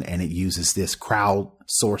iPhone, and it uses this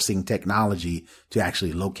crowdsourcing technology to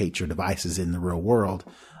actually locate your devices in the real world.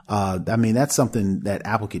 I mean, that's something that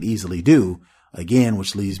Apple could easily do, again,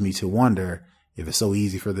 which leads me to wonder, if it's so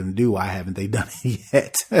easy for them to do, why haven't they done it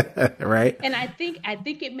yet? Right? And I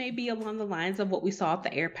think it may be along the lines of what we saw at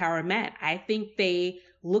the Air Power Mat. I think they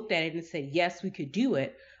looked at it and said, yes, we could do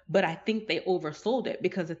it. But I think they oversold it,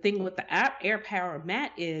 because the thing with the Air Power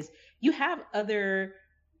Mat is you have other,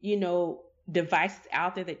 devices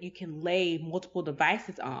out there that you can lay multiple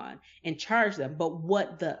devices on and charge them. But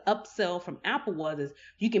what the upsell from Apple was is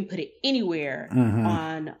you can put it anywhere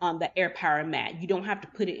on the Air Power Mat. You don't have to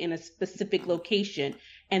put it in a specific location.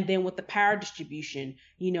 And then with the power distribution,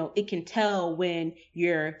 it can tell when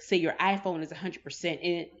your iPhone is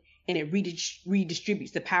 100% and it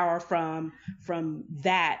redistributes the power from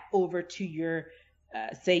that over to your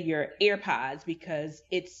your AirPods, because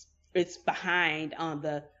it's behind on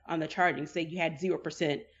the charging. Say you had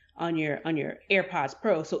 0% on your AirPods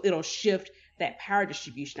Pro, so it'll shift that power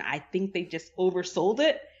distribution. I think they just oversold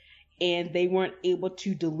it, and they weren't able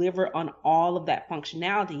to deliver on all of that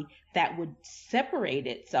functionality that would separate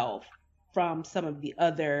itself from some of the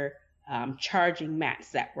other charging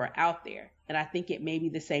mats that were out there. And I think it may be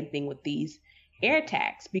the same thing with these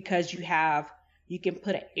AirTags, because you can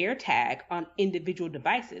put an AirTag on individual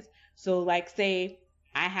devices. So like, say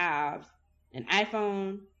I have an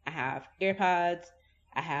iPhone, I have AirPods,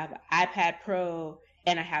 I have an iPad Pro,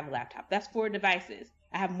 and I have a laptop. That's 4 devices.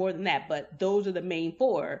 I have more than that, but those are the main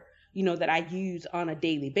 4, that I use on a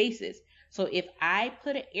daily basis. So if I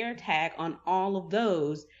put an AirTag on all of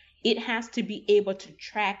those, it has to be able to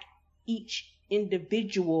track each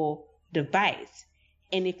individual device.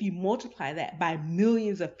 And if you multiply that by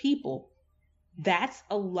millions of people, that's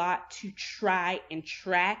a lot to try and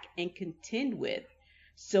track and contend with.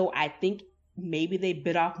 So I think maybe they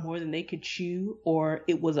bit off more than they could chew, or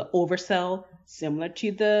it was an oversell similar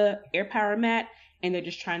to the AirPower mat, and they're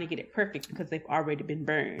just trying to get it perfect because they've already been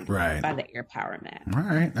burned by the AirPower mat. All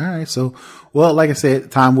right. So, well, like I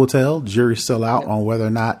said, time will tell. Jury's still out on whether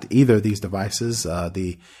or not either of these devices,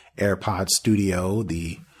 the AirPod Studio,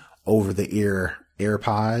 the over-the-ear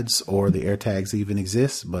AirPods, or the AirTags even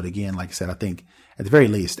exist. But again, like I said, I think at the very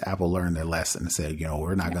least, Apple learned their lesson and said,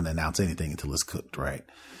 we're not going to announce anything until it's cooked, right?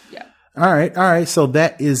 Yeah. All right. So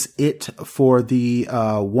that is it for the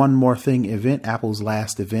One More Thing event, Apple's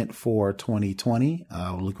last event for 2020.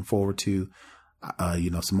 We're looking forward to,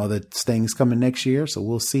 some other things coming next year. So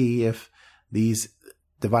we'll see if these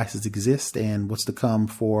devices exist and what's to come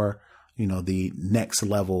for, the next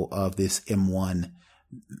level of this M1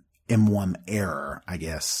 error, I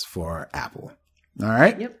guess, for Apple. All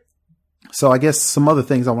right. Yep. So I guess some other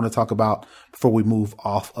things I want to talk about before we move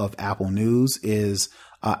off of Apple News is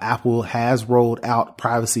Apple has rolled out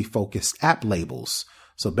privacy-focused app labels.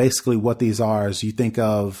 So basically what these are is you think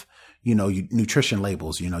of, nutrition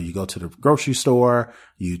labels. You go to the grocery store,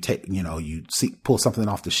 you take, pull something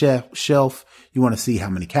off the shelf. You want to see how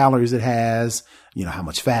many calories it has, how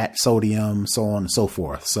much fat, sodium, so on and so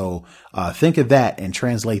forth. So think of that and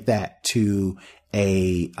translate that to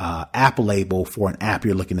a app label for an app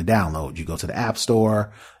you're looking to download. You go to the App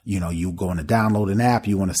Store, you go in to download an app.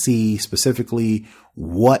 You want to see specifically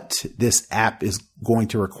what this app is going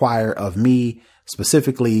to require of me,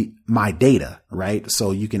 specifically my data, right?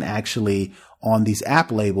 So you can actually, on these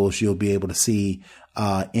app labels, you'll be able to see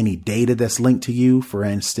any data that's linked to you. For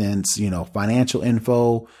instance, financial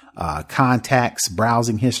info, contacts,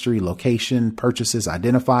 browsing history, location, purchases,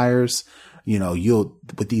 identifiers.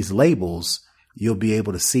 With these labels, you'll be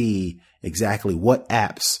able to see exactly what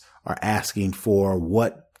apps are asking for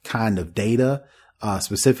what kind of data.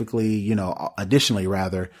 Specifically, additionally,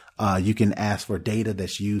 you can ask for data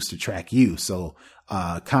that's used to track you. So,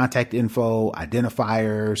 contact info,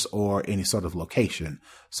 identifiers, or any sort of location.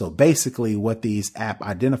 So basically what these app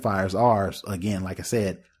identifiers are, again, like I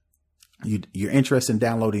said, you're interested in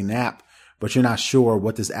downloading an app, but you're not sure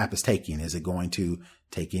what this app is taking. Is it going to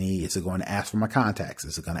take is it going to ask for my contacts?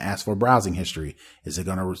 Is it going to ask for browsing history? Is it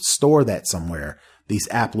going to store that somewhere? These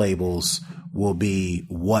app labels will be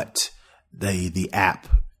what the app,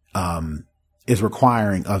 is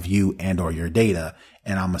requiring of you and or your data.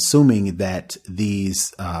 And I'm assuming that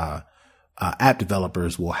these, app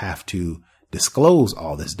developers will have to disclose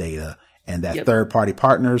all this data, and that third-party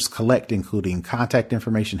partners collect, including contact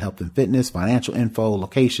information, health and fitness, financial info,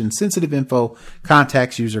 location, sensitive info,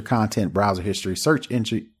 contacts, user content, browser history, search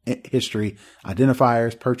history,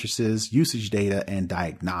 identifiers, purchases, usage data, and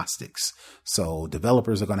diagnostics. So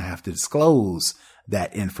developers are going to have to disclose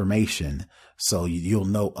that information, so you'll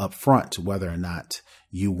know upfront whether or not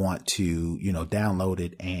you want to, download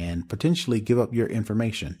it and potentially give up your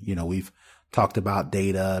information. We've talked about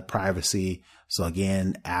data privacy. So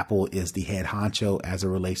again, Apple is the head honcho as it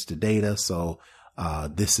relates to data. So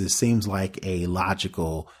this seems like a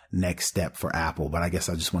logical next step for Apple. But I guess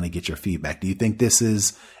I just want to get your feedback. Do you think this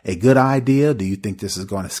is a good idea? Do you think this is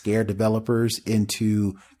going to scare developers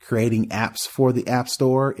into creating apps for the App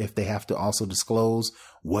Store if they have to also disclose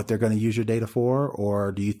what they're going to use your data for?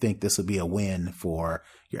 Or do you think this will be a win for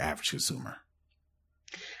your average consumer?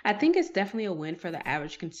 I think it's definitely a win for the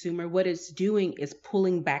average consumer. What it's doing is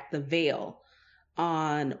pulling back the veil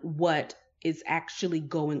on what is actually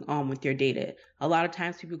going on with your data. A lot of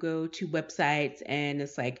times people go to websites and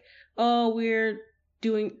it's like, oh, we're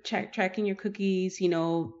doing tracking your cookies,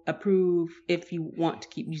 approve if you want to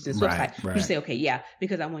keep using this website. Right. You say, okay, yeah,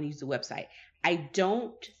 because I want to use the website. I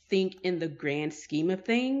don't think in the grand scheme of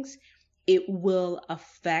things, it will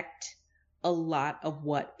affect a lot of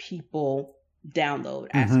what people download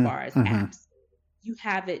as far as apps. You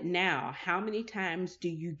have it now. How many times do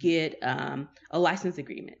you get a license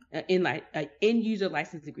agreement, an end user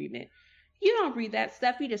license agreement? You don't read that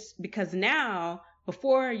stuff. You just, because now,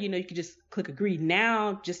 before, you could just click agree.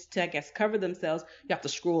 Now, just to, I guess, cover themselves, you have to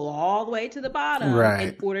scroll all the way to the bottom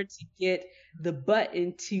in order to get the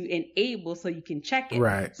button to enable so you can check it.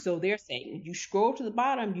 Right. So they're saying you scroll to the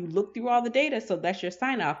bottom, you look through all the data. So that's your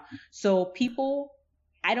sign off. So people,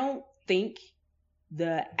 I don't think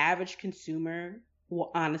the average consumer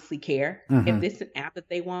will honestly care. If this is an app that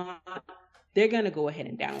they want, they're going to go ahead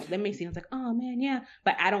and download. That may seem like, oh man, yeah.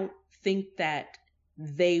 But I don't think that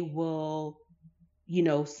they will,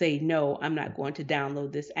 say, no, I'm not going to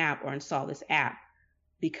download this app or install this app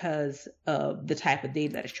because of the type of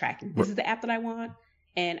data that it's tracking. This is the app that I want,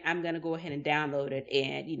 and I'm going to go ahead and download it.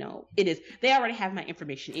 And, they already have my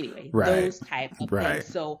information anyway, those type of things.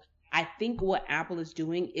 So I think what Apple is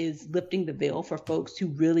doing is lifting the veil for folks who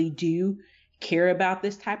really do care about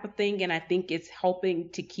this type of thing. And I think it's helping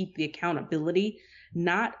to keep the accountability,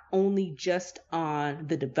 not only just on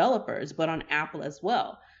the developers, but on Apple as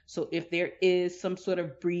well. So if there is some sort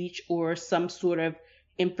of breach or some sort of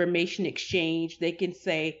information exchange, they can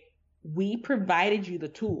say, we provided you the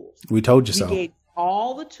tools. We told you so. We gave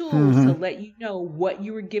all the tools to let you know what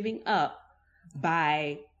you were giving up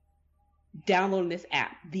by downloading this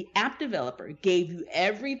app. The app developer gave you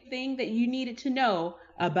everything that you needed to know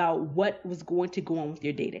about what was going to go on with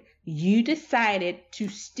your data. You decided to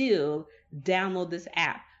still download this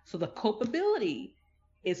app. So the culpability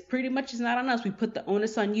is pretty much not on us. We put the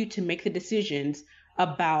onus on you to make the decisions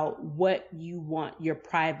about what you want your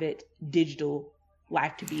private digital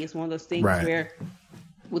life to be. It's one of those things where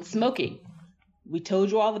with smoking, we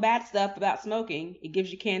told you all the bad stuff about smoking. It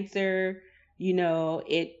gives you cancer,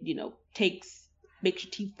 it, makes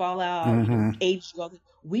your teeth fall out, ages you.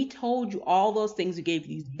 We told you all those things. We gave you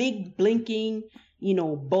these big blinking,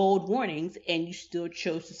 bold warnings, and you still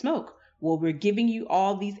chose to smoke. Well, we're giving you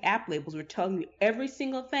all these app labels. We're telling you every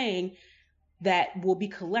single thing that will be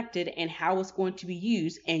collected and how it's going to be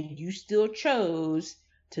used. And you still chose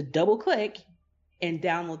to double click and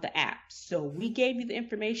download the app. So we gave you the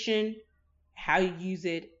information. How you use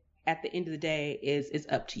it at the end of the day is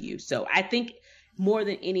up to you. So I think more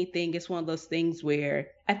than anything, it's one of those things where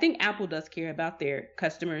I think Apple does care about their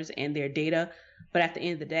customers and their data. But at the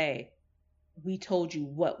end of the day, we told you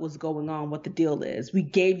what was going on, what the deal is. We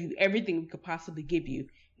gave you everything we could possibly give you.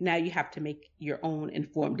 Now you have to make your own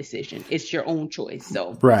informed decision. It's your own choice.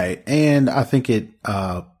 So right. And I think it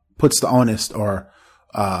puts the onus or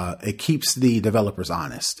it keeps the developers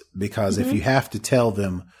honest, because if you have to tell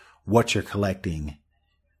them what you're collecting,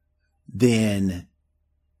 then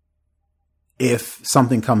if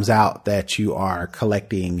something comes out that you are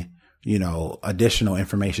collecting, additional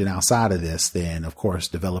information outside of this, then of course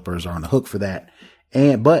developers are on the hook for that.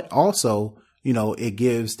 But also, it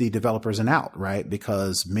gives the developers an out, right?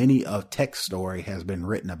 Because many of tech story has been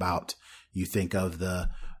written about, you think of the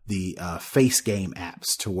face game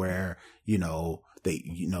apps to where,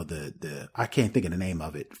 I can't think of the name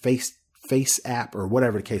of it, face app or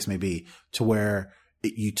whatever the case may be, to where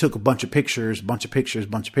you took a bunch of pictures,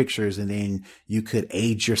 and then you could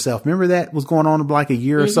age yourself. Remember that was going on like a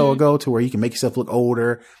year or so ago, to where you can make yourself look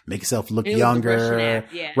older, make yourself look younger,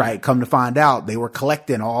 right? Come to find out, they were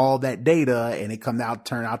collecting all that data, and it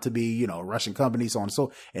turned out to be, Russian companies, so on and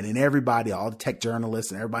so, and then everybody, all the tech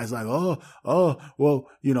journalists and everybody's like, well,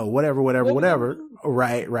 whatever.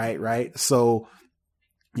 Right. So,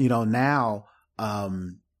 now,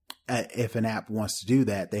 if an app wants to do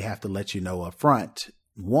that, they have to let you know up front.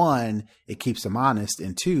 One, it keeps them honest.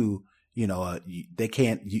 And two, they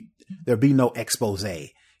can't, there'll be no expose.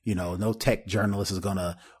 No tech journalist is going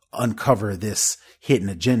to uncover this hidden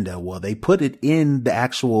agenda. Well, they put it in the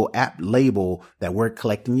actual app label that we're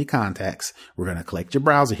collecting your contacts. We're going to collect your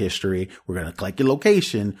browser history. We're going to collect your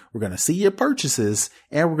location. We're going to see your purchases,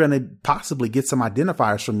 and we're going to possibly get some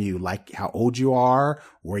identifiers from you, like how old you are,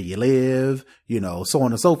 where you live, so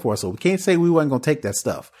on and so forth. So we can't say we weren't going to take that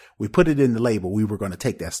stuff. We put it in the label. We were going to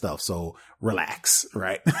take that stuff. So relax.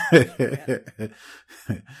 Right.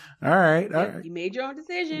 All right. You made your own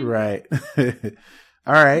decision. Right.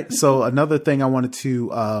 All right. So another thing I wanted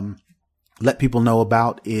to let people know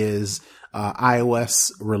about is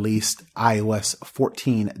iOS released iOS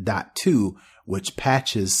 14.2, which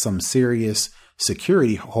patches some serious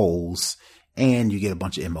security holes, and you get a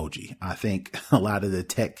bunch of emoji. I think a lot of the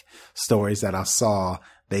tech stories that I saw,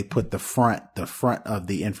 they put the front of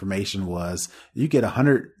the information was you get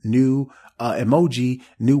 100 new emoji,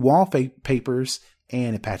 new wallpapers,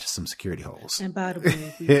 and it patches some security holes. And by the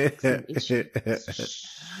way, we fix some issues.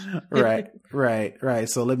 Right.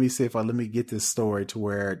 So let me get this story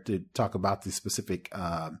to talk about the specific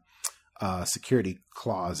security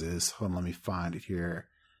clauses. Hold on, let me find it here.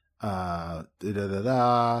 House,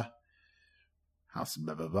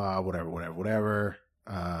 blah, blah, blah, whatever.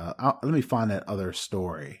 Let me find that other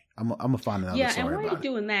story. I'm gonna find another story. Yeah, and while you're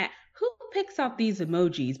doing that, who picks out these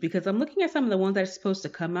emojis? Because I'm looking at some of the ones that are supposed to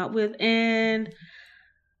come out with, and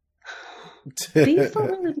these don't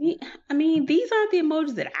really need, these aren't the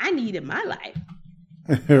emojis that I need in my life.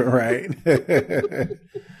 Right.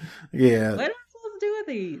 Yeah. What am I supposed to do with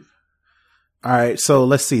these? All right. So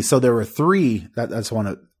let's see. So there were three that I just want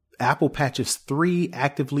to Apple patches 3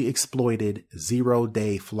 actively exploited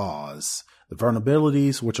 0-day flaws. The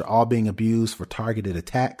vulnerabilities, which are all being abused for targeted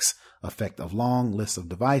attacks, affect a long list of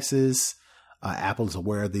devices. Apple is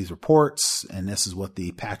aware of these reports, and this is what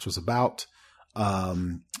the patch was about. Let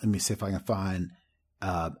me see if I can find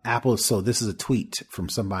Apple. So this is a tweet from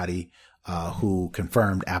somebody who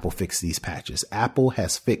confirmed Apple fixed these patches. Apple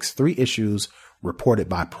has fixed 3 issues reported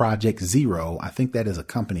by Project Zero. I think that is a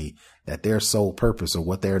company that their sole purpose or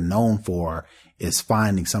what they're known for is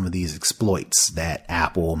finding some of these exploits that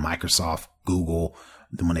Apple, Microsoft, Google,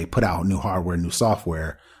 when they put out new hardware, new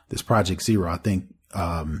software. This Project Zero, I think,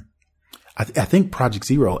 I think Project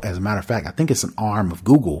Zero, as a matter of fact, I think it's an arm of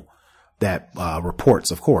Google that reports,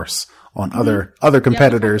 of course, on other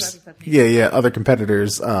competitors. Other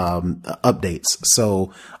competitors' updates.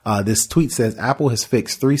 So this tweet says Apple has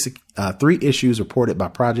fixed 3 issues reported by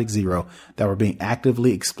Project Zero that were being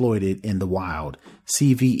actively exploited in the wild.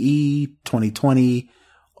 CVE 2020,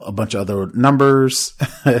 a bunch of other numbers,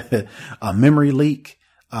 a memory leak,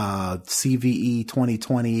 CVE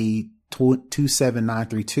 2020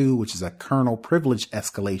 27932, which is a kernel privilege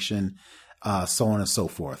escalation, so on and so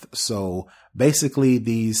forth. So basically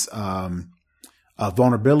these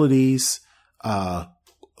vulnerabilities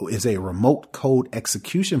is a remote code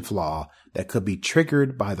execution flaw that could be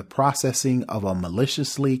triggered by the processing of a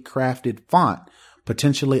maliciously crafted font,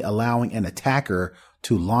 potentially allowing an attacker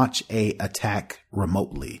to launch a attack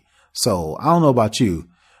remotely. So I don't know about you,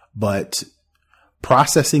 but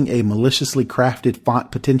processing a maliciously crafted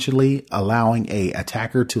font, potentially allowing a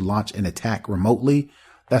attacker to launch an attack remotely,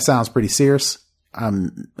 that sounds pretty serious. I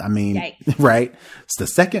mean, yikes. Right. So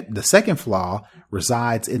the second flaw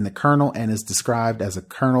resides in the kernel and is described as a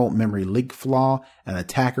kernel memory leak flaw. An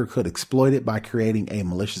attacker could exploit it by creating a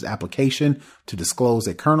malicious application to disclose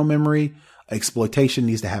a kernel memory. Exploitation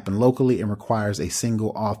needs to happen locally and requires a single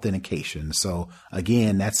authentication. So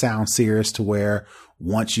again, that sounds serious to where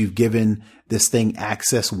once you've given this thing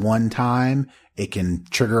access one time, it can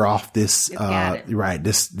trigger off this,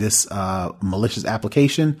 malicious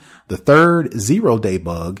application. The third 0-day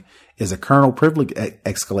bug is a kernel privilege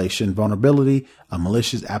escalation vulnerability. A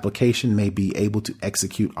malicious application may be able to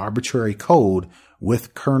execute arbitrary code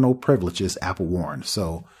with kernel privileges, Apple warned.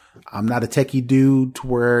 So I'm not a techie dude to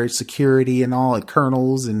where security and all at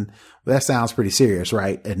kernels, and that sounds pretty serious,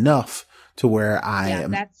 right? Enough to where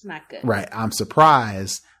that's not good. Right. I'm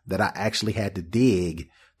surprised that I actually had to dig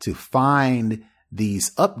to find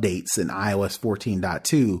these updates in iOS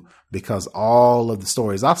 14.2 because all of the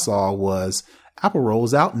stories I saw was Apple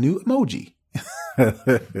rolls out new emoji.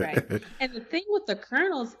 Right. And the thing with the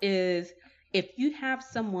kernels is if you have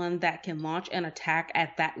someone that can launch an attack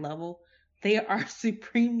at that level, they are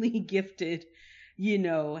supremely gifted,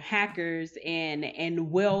 hackers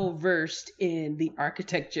and well-versed in the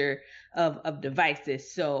architecture of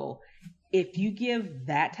devices. So if you give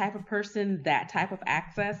that type of person that type of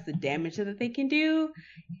access, the damage that they can do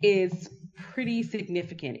is pretty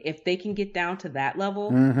significant. If they can get down to that level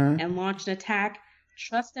and launch an attack,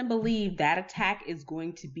 trust and believe that attack is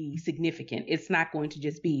going to be significant. It's not going to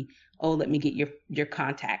just be, oh, let me get your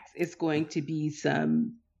contacts. It's going to be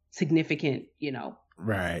some significant,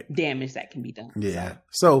 damage that can be done. Yeah.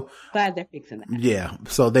 So glad they're fixing that. Yeah.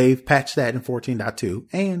 So they've patched that in 14.2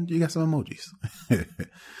 and you got some emojis.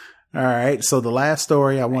 All right. So the last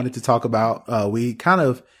story I wanted to talk about, we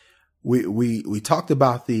talked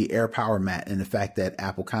about the AirPower mat and the fact that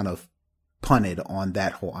Apple kind of punted on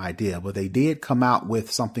that whole idea, but they did come out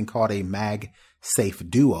with something called a MagSafe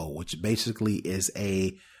Duo, which basically is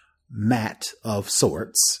a mat of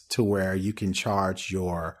sorts to where you can charge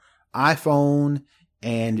your iPhone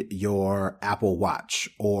and your Apple Watch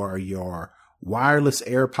or your wireless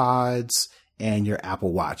AirPods and your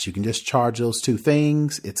Apple Watch. You can just charge those two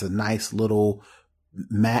things. It's a nice little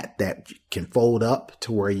mat that can fold up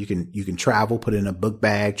to where you can travel, put it in a book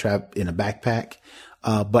bag, in a backpack.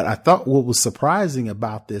 But I thought what was surprising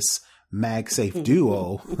about this MagSafe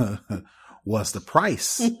Duo was the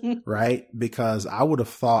price, right? Because I would have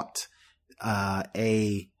thought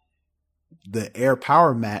the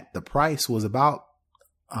AirPower mat, the price was about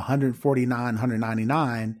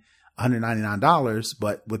 $199,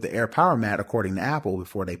 but with the AirPower mat, according to Apple,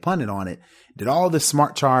 before they punted on it, did all this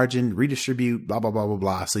smart charging, redistribute, blah, blah, blah, blah,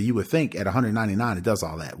 blah. So you would think at $199, it does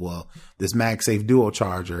all that. Well, this MagSafe Duo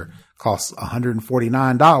charger costs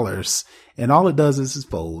 $149 and all it does is it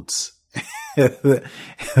folds.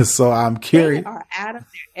 So I'm curious. They are out of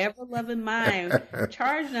their ever-loving mind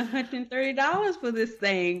charging $130 for this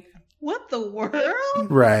thing. What the world?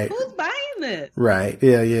 Right. Who's buying this? Right.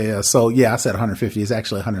 Yeah. So yeah, I said $150. It's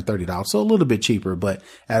actually $130. So a little bit cheaper, but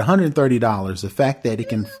at $130, the fact that it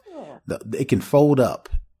can, it can fold up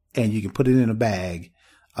and you can put it in a bag.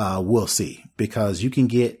 We'll see, because you can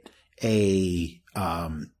get a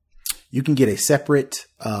separate,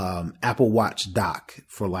 Apple Watch dock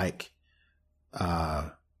for like,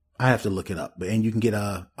 I have to look it up, and you can get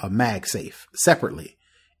a MagSafe separately,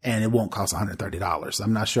 and it won't cost $130.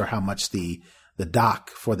 I'm not sure how much the dock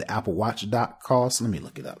for the Apple Watch dock costs. Let me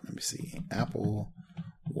look it up. Let me see. Apple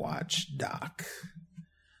Watch dock.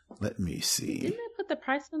 Let me see. Didn't they put the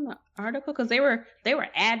price in the article? Because they were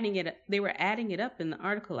adding it. They were adding it up in the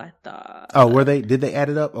article, I thought. Oh, were they? Did they add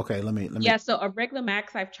it up? Okay, let me. Yeah. So a regular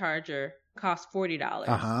MagSafe charger costs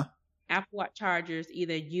 $40. Apple Watch chargers,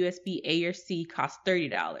 either USB A or C, cost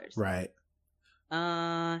 $30. Right.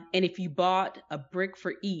 And if you bought a brick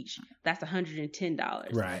for each, that's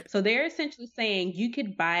 $110. Right. So they're essentially saying you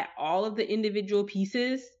could buy all of the individual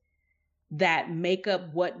pieces that make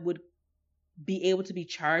up what would be able to be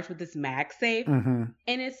charged with this MagSafe, and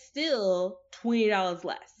it's still $20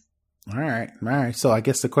 less. All right. So I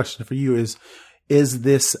guess the question for you is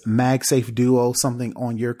this MagSafe Duo something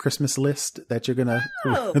on your Christmas list that you're gonna?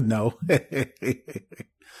 No. I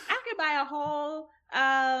could buy a whole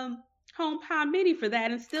HomePod Mini for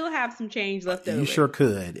that and still have some change left over. You sure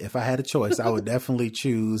could. If I had a choice, I would definitely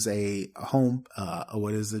choose a home.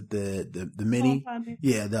 What is it? The Mini?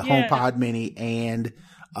 Yeah, the HomePod Mini and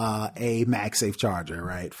a MagSafe charger,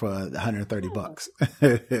 right, for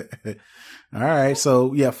 $130. All right,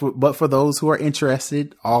 so yeah, but for those who are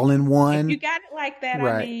interested, all in one. If you got it like that,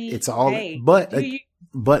 right? I mean, it's all. Hey,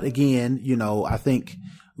 but again, you know, I think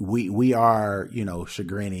we are, you know,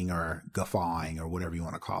 chagrining or guffawing or whatever you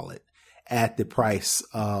want to call it at the price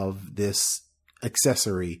of this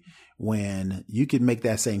accessory when you could make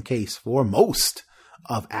that same case for most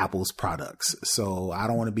of Apple's products. So I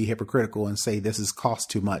don't want to be hypocritical and say this is cost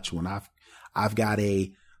too much when I've got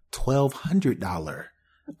a $1,200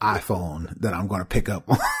 iPhone that I'm going to pick up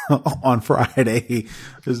on Friday.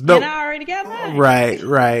 And I already got mine.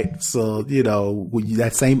 Right. So, you know,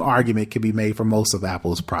 that same argument can be made for most of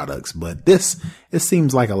Apple's products, but it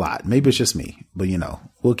seems like a lot. Maybe it's just me, but you know,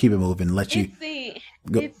 we'll keep it moving.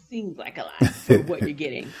 It seems like a lot for what you're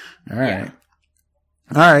getting. All right. Yeah.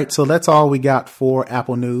 All right. So that's all we got for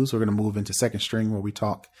Apple news. We're going to move into second string where we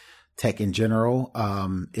talk tech in general.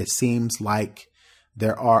 It seems like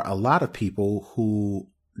there are a lot of people who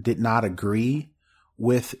did not agree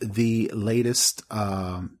with the latest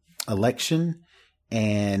election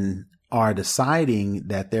and are deciding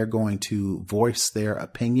that they're going to voice their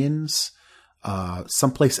opinions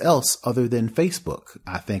someplace else other than Facebook.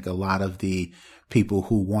 I think a lot of the people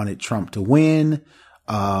who wanted Trump to win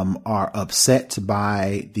are upset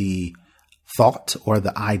by the thought or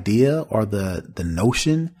the idea or the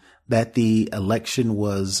notion that the election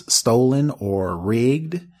was stolen or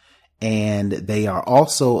rigged. And they are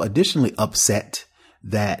also additionally upset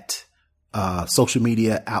that social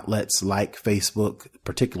media outlets like Facebook,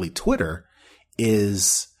 particularly Twitter,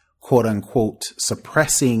 is quote unquote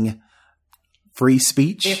suppressing free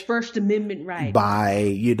speech. Their First Amendment right. By,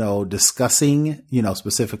 you know, discussing, you know,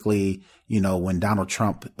 specifically, you know, when Donald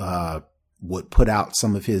Trump would put out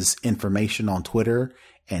some of his information on Twitter,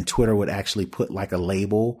 and Twitter would actually put like a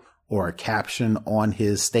label or a caption on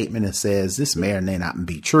his statement that says this may or may not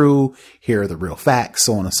be true. Here are the real facts,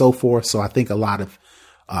 so on and so forth. So I think a lot of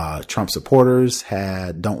Trump supporters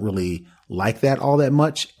don't really like that all that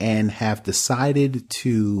much and have decided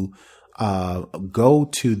to go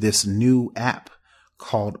to this new app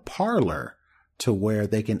called Parler, to where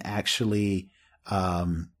they can actually,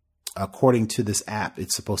 according to this app,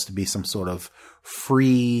 it's supposed to be some sort of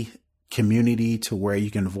free community to where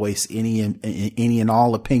you can voice any and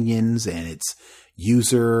all opinions, and it's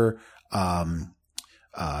user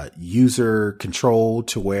controlled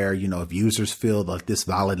to where, you know, if users feel like this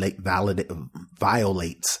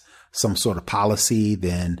violates some sort of policy,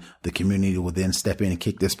 then the community will then step in and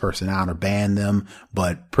kick this person out or ban them.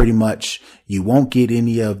 But pretty much you won't get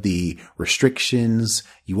any of the restrictions.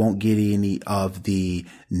 You won't get any of the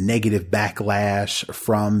negative backlash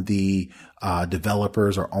from the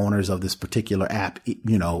developers or owners of this particular app,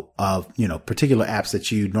 particular apps that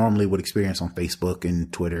you normally would experience on Facebook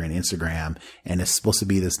and Twitter and Instagram. And it's supposed to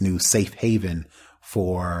be this new safe haven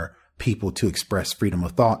for people to express freedom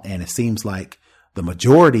of thought. And it seems like the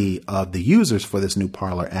majority of the users for this new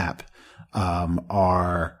Parler app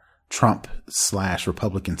are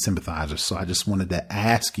Trump/Republican sympathizers. So I just wanted to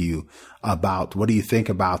ask you about, what do you think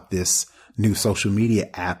about this new social media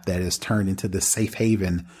app that has turned into the safe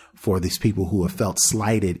haven for these people who have felt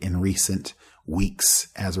slighted in recent weeks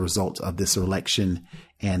as a result of this election,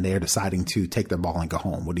 and they're deciding to take their ball and go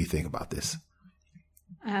home? What do you think about this?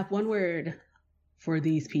 I have one word: for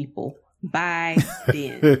these people by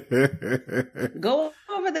then. Go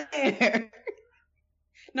over there.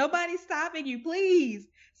 Nobody's stopping you. Please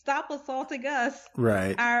stop assaulting us.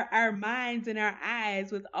 Right. Our minds and our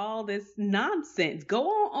eyes with all this nonsense. Go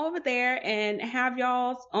on over there and have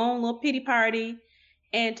y'all's own little pity party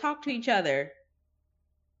and talk to each other.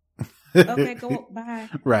 Okay, go bye.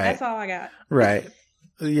 Right. That's all I got. Right.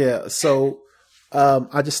 Yeah. So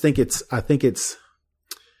I think it's I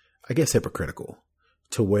guess hypocritical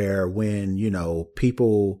to where when,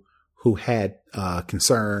 people who had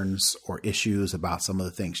concerns or issues about some of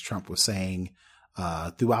the things Trump was saying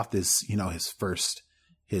throughout this,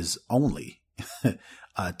 his only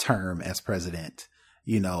term as president,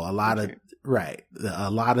 a lot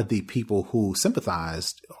of the people who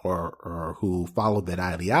sympathized or who followed that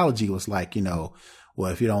ideology was like, well,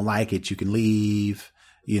 if you don't like it, you can leave.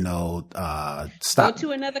 Stop. Go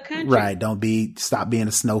to another country. Right. Stop being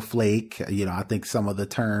a snowflake. I think some of the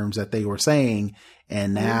terms that they were saying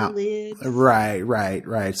and now,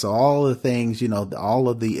 right. So all the things, all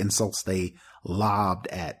of the insults they lobbed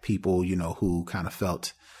at people, who kind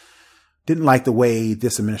of didn't like the way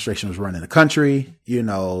this administration was running the country,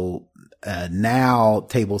 now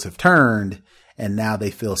tables have turned and now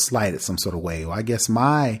they feel slighted some sort of way. Well, I guess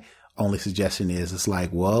my only suggestion is it's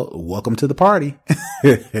like, well, welcome to the party.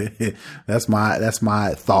 That's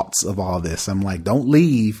my thoughts of all this. I'm like, don't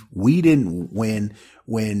leave. We didn't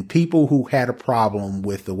when people who had a problem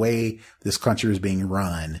with the way this country is being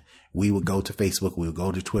run, we would go to Facebook, we would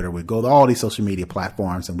go to Twitter, we'd go to all these social media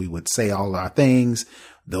platforms and we would say all our things.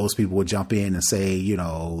 Those people would jump in and say,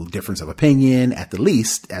 difference of opinion at the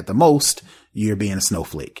least, at the most, you're being a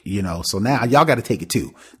snowflake, so now y'all got to take it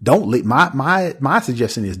too. Don't leave. My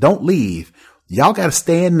suggestion is don't leave. Y'all got to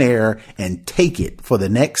stand there and take it for the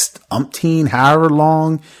next however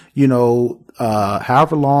long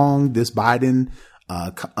this Biden,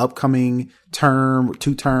 upcoming term,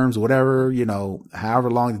 2 terms, whatever,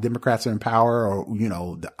 however long the Democrats are in power or,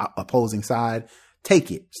 the opposing side,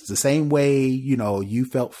 take it. It's the same way, you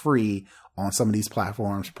felt free on some of these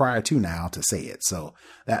platforms prior to now to say it. So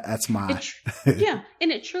that's my, yeah. And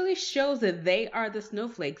it truly shows that they are the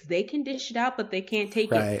snowflakes. They can dish it out, but they can't take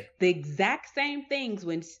it. The exact same things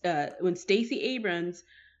when Stacey Abrams,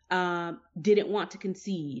 didn't want to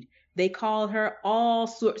concede. They called her all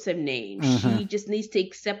sorts of names. Mm-hmm. She just needs to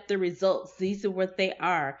accept the results. These are what they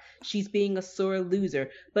are. She's being a sore loser.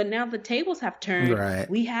 But now the tables have turned. Right.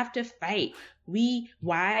 We have to fight.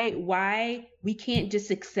 Why we can't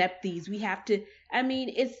just accept these. We have to,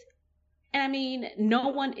 no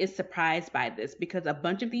one is surprised by this because a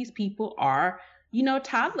bunch of these people are,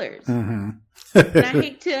 toddlers. Mm-hmm.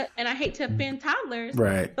 and I hate to offend toddlers,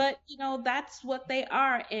 right? But that's what they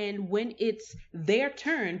are. And when it's their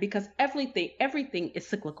turn, because everything is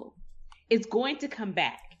cyclical, it's going to come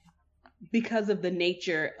back because of the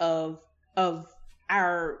nature of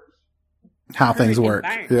our how things work.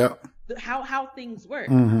 Yeah, how things work.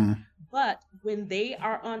 Mm-hmm. But when they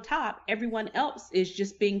are on top, everyone else is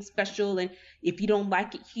just being special. And if you don't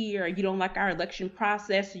like it here, or you don't like our election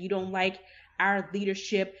process, or you don't like our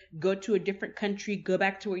leadership, go to a different country, go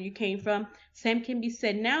back to where you came from. Same can be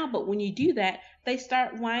said now, but when you do that, they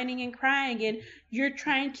start whining and crying and you're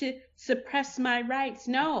trying to suppress my rights.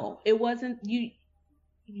 No, it wasn't you.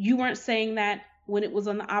 You weren't saying that when it was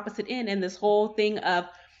on the opposite end. And this whole thing of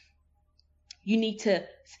you need to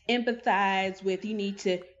empathize with, you need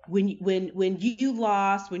to, when you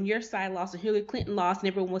lost, when your side lost and Hillary Clinton lost and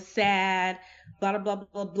everyone was sad, blah, blah, blah,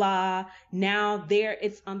 blah, blah. Now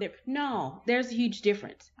it's on their, no, there's a huge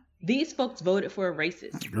difference. These folks voted for a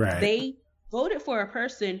racist. Right. They voted for a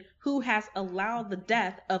person who has allowed the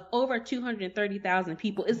death of over 230,000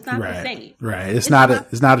 people. It's not the same. Right. It's not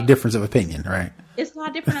a difference of opinion. Right. It's not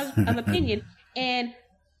a difference of opinion. And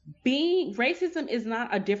racism is not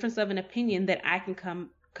a difference of an opinion that I can come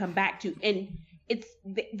back to. And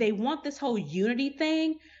they want this whole unity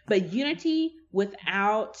thing, but unity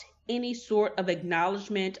without any sort of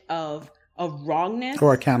acknowledgement of wrongness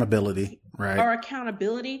or accountability, right? Or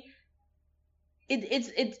accountability.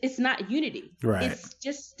 It's not unity. Right. It's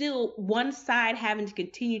just still one side having to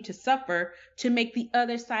continue to suffer to make the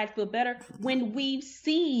other side feel better when we've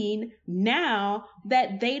seen now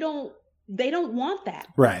that they don't want that.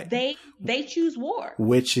 Right. They choose war.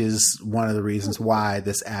 Which is one of the reasons why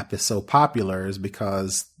this app is so popular is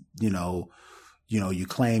because, you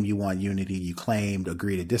claim you want unity, you claim to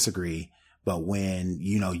agree to disagree, but when,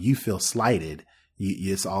 you feel slighted,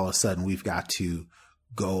 it's all of a sudden we've got to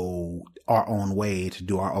go our own way to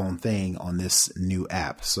do our own thing on this new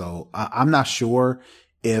app. So I'm not sure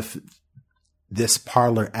if this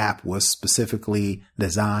Parler app was specifically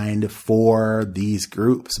designed for these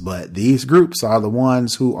groups, but these groups are the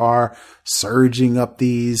ones who are surging up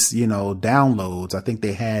these, downloads. I think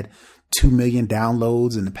they had 2 million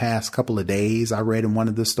downloads in the past couple of days. I read in one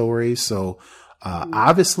of the stories. So,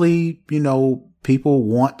 obviously, people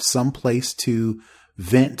want some place to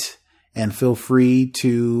vent and feel free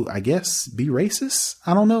to, I guess, be racist.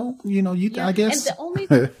 I don't know. I guess.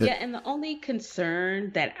 And the only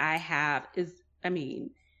concern that I have is,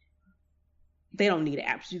 they don't need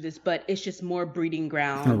apps to do this, but it's just more breeding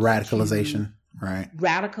grounds. Radicalization, right?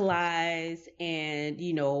 Radicalize and,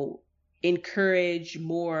 encourage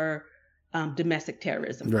more domestic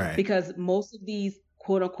terrorism. Right. Because most of these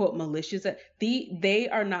quote unquote militias, they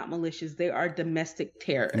are not militias. They are domestic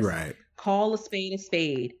terrorists. Right. Call a spade a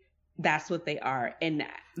spade. That's what they are. And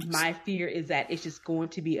my fear is that it's just going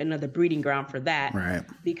to be another breeding ground for that. Right.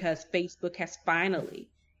 Because Facebook has finally,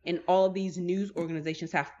 and all of these news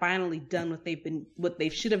organizations have finally done what they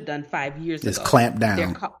should have done 5 years ago. Just clamp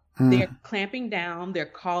down. They're clamping down. They're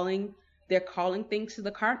calling things to the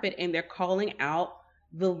carpet, and they're calling out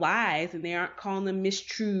the lies, and they aren't calling them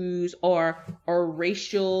mistruths or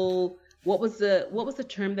racial. What was the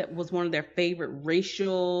term that was one of their favorite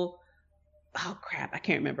racial? Oh crap, I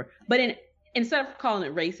can't remember. But instead of calling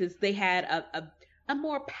it racist, they had a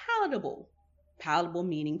more palatable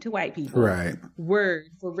meaning to white people, right, word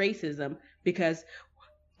for racism. Because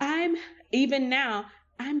I'm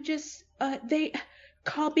just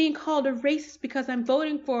being called a racist because I'm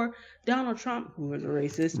voting for Donald Trump, who is a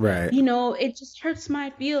racist. Right. It just hurts my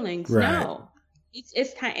feelings. Right. No,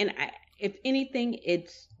 it's time. And if anything,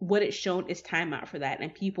 it's what it's shown is time out for that,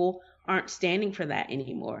 and people aren't standing for that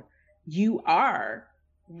anymore. You are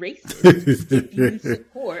racist if you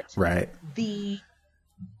support right. the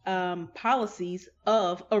policies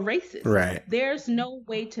of a racist. Right. There's no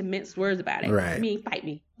way to mince words about it. Right. Fight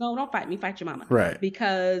me. No, don't fight me. Fight your mama. Right.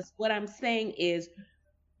 Because what I'm saying is,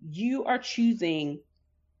 you are choosing.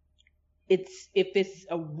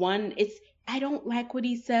 I don't like what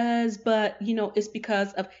he says, but it's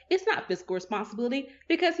because of, it's not fiscal responsibility,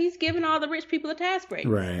 because he's giving all the rich people a tax break.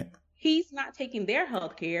 Right. He's not taking their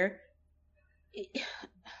health care.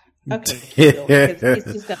 Okay. It's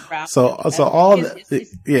just a so all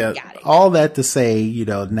that to say,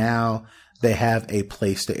 now they have a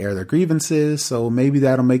place to air their grievances. So maybe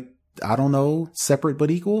that'll make, I don't know, separate but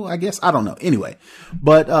equal, I guess. I don't know. Anyway,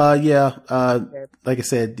 but like I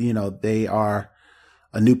said, they are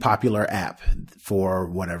a new popular app for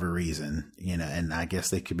whatever reason, and I guess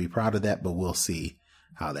they could be proud of that, but we'll see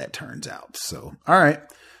how that turns out. So, all right.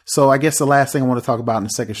 So I guess the last thing I want to talk about in the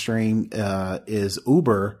second stream is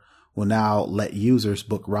Uber will now let users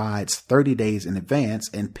book rides 30 days in advance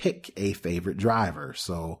and pick a favorite driver.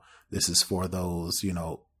 So this is for those,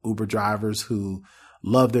 Uber drivers who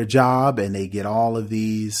love their job and they get all of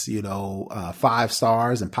these, 5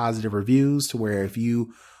 stars and positive reviews, to where if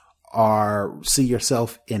you see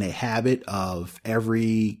yourself in a habit of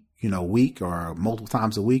every, week or multiple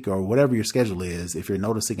times a week or whatever your schedule is, if you're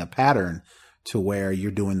noticing a pattern to where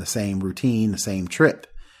you're doing the same routine, the same trip,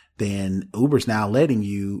 then Uber's now letting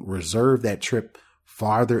you reserve that trip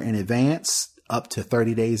farther in advance, up to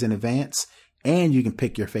 30 days in advance, and you can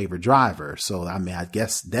pick your favorite driver. So, I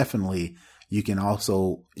guess definitely you can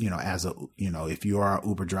also, if you are an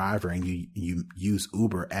Uber driver and you use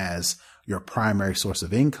Uber as your primary source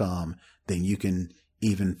of income, then you can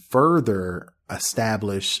even further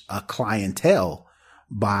establish a clientele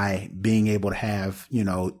by being able to have,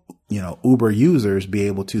 Uber users be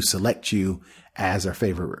able to select you as their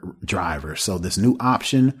favorite driver. So this new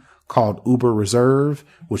option called Uber Reserve,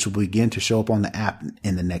 which will begin to show up on the app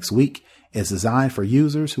in the next week, is designed for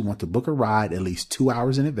users who want to book a ride at least 2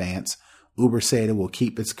 hours in advance. Uber said it will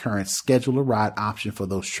keep its current schedule a ride option for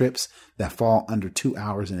those trips that fall under 2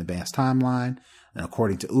 hours in advance timeline. And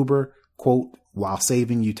according to Uber, quote, while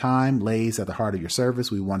saving you time lays at the heart of your service,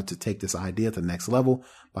 we wanted to take this idea to the next level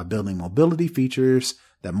by building mobility features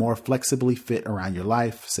that more flexibly fit around your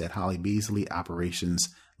life, said Holly Beasley, operations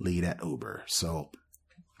lead at Uber. So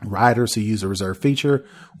riders who use a reserve feature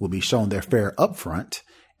will be shown their fare upfront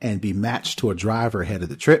and be matched to a driver ahead of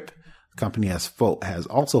the trip. The company has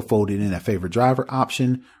also folded in a favorite driver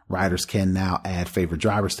option. Riders can now add favorite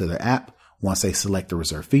drivers to their app. Once they select the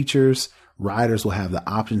reserve features, riders will have the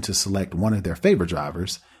option to select one of their favorite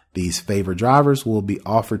drivers. These favorite drivers will be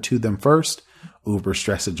offered to them first. Uber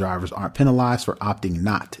stressed that drivers aren't penalized for opting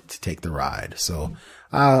not to take the ride. So,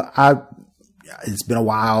 it's been a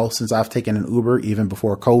while since I've taken an Uber, even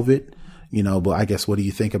before COVID, but I guess, what do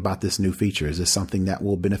you think about this new feature? Is this something that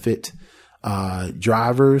will benefit,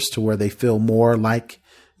 drivers to where they feel more like,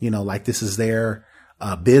 like this is their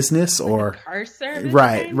business like or car service.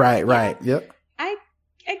 Right. Yep.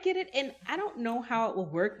 I get it. And I don't know how it will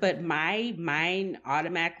work, but mine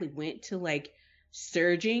automatically went to like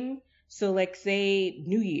surging. So like say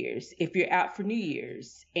New Year's, if you're out for New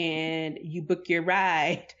Year's and you book your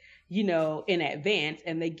ride, in advance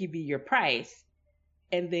and they give you your price.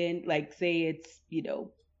 And then like say it's,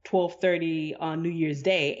 12:30 on New Year's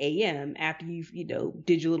Day AM after you've,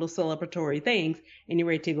 did your little celebratory things and you're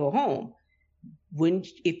ready to go home.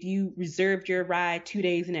 If you reserved your ride 2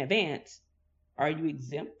 days in advance, are you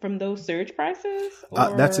exempt from those surge prices?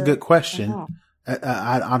 That's a good question.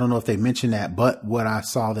 I don't know if they mentioned that, but what I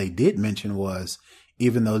saw they did mention was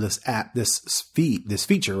even though this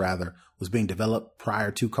feature rather was being developed prior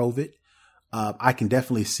to COVID, I can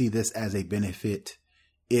definitely see this as a benefit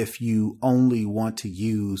if you only want to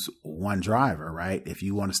use one driver, right? If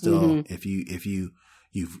you want to still, if you've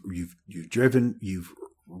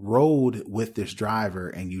rode with this driver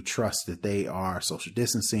and you trust that they are social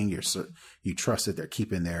distancing, you trust that they're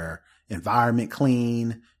keeping their environment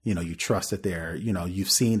clean, you trust that they're, you've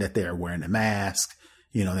seen that they're wearing a mask,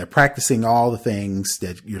 they're practicing all the things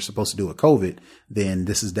that you're supposed to do with COVID, then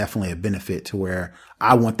this is definitely a benefit to where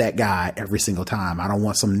I want that guy every single time. I don't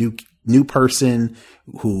want some new person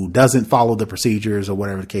who doesn't follow the procedures or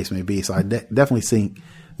whatever the case may be. So I definitely think,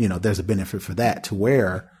 there's a benefit for that to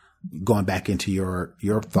where, going back into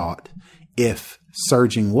your thought, if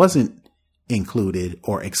surging wasn't included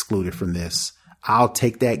or excluded from this, I'll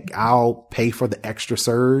take that. I'll pay for the extra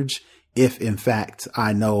surge if in fact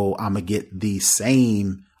I know I'm gonna get the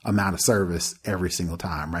same amount of service every single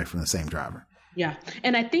time, right, from the same driver. Yeah.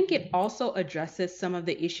 And I think it also addresses some of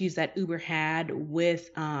the issues that Uber had with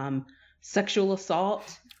sexual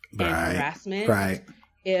assault and harassment. Right.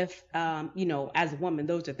 If, as a woman,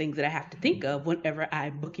 those are things that I have to think of whenever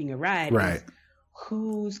I'm booking a ride. Right.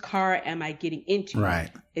 Whose car am I getting into?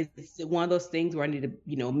 Right. It's one of those things where I need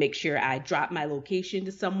to, make sure I drop my location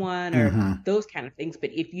to someone or those kind of things.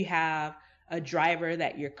 But if you have a driver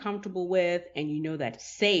that you're comfortable with and you know that's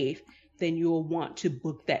safe, then you'll want to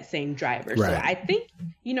book that same driver. Right. So I think,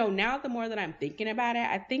 now the more that I'm thinking about it,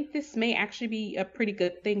 I think this may actually be a pretty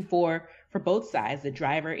good thing for both sides, the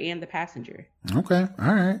driver and the passenger. Okay.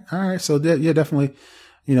 All right. So definitely,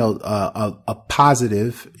 a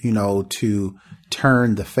positive, to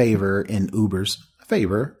turn the favor in Uber's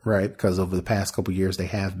favor, right? Because over the past couple of years, they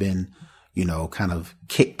have been, kind of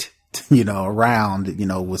kicked, around,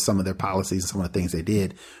 with some of their policies and some of the things they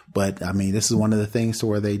did. But I mean, this is one of the things to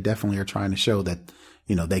where they definitely are trying to show that,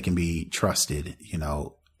 they can be trusted,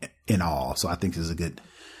 in all. So I think this is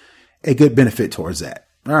a good benefit towards that.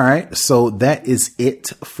 All right. So that is it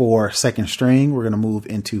for Second String. We're going to move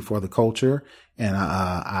into For the Culture. And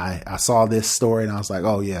I saw this story and I was like,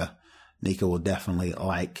 oh yeah, Nika will definitely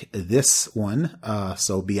like this one.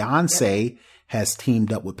 So Beyonce has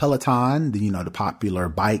teamed up with Peloton, the popular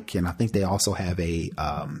bike. And I think they also have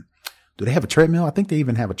do they have a treadmill? I think they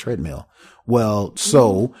even have a treadmill. Well,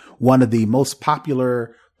 so one of the most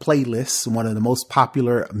popular playlists, one of the most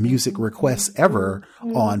popular music requests ever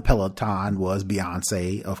on Peloton was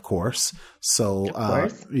Beyonce, of course. So,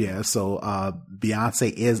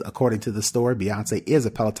 Beyonce is, according to the story, Beyonce is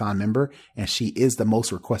a Peloton member and she is the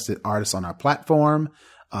most requested artist on our platform.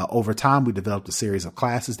 Over time, we developed a series of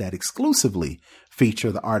classes that exclusively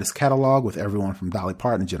feature the artist catalog with everyone from Dolly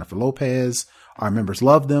Parton and Jennifer Lopez. Our members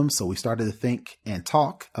love them, so we started to think and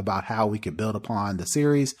talk about how we could build upon the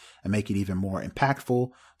series and make it even more impactful.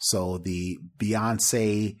 So the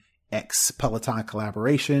Beyonce X Peloton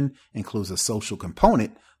collaboration includes a social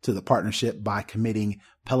component to the partnership by committing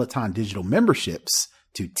Peloton digital memberships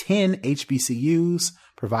to 10 HBCUs,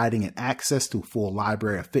 providing an access to a full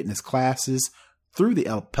library of fitness classes through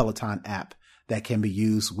the Peloton app that can be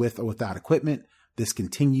used with or without equipment. This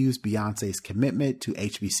continues Beyonce's commitment to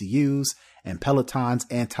HBCUs and Peloton's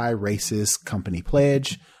anti-racist company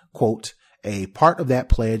pledge. Quote, a part of that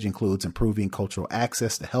pledge includes improving cultural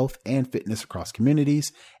access to health and fitness across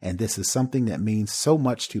communities. And this is something that means so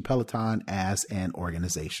much to Peloton as an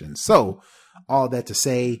organization. So all that to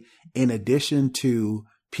say, in addition to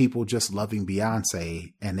people just loving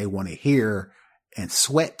Beyonce and they want to hear and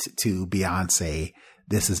sweat to Beyonce,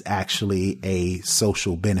 this is actually a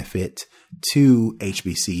social benefit to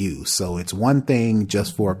HBCU. So it's one thing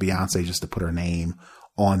just for Beyonce just to put her name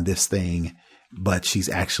on this thing, but she's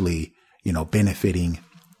actually, benefiting,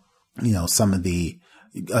 some of the,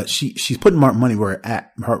 she's putting more money where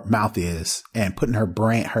her mouth is and putting her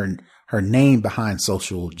brand, her name behind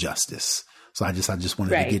social justice. So I just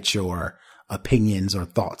wanted to get your opinions or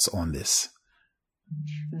thoughts on this.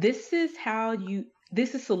 This is how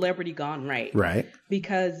this is celebrity gone right. Right.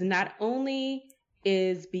 Because not only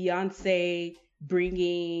is Beyonce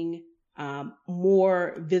bringing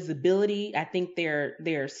more visibility, I think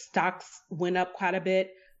their stocks went up quite a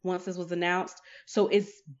bit once this was announced. So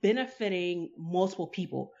it's benefiting multiple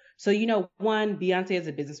people. So, one, Beyonce is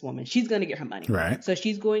a businesswoman. She's going to get her money. Right. So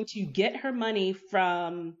she's going to get her money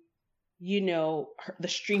from, the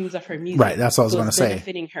streams of her music. Right. That's what I was going to say.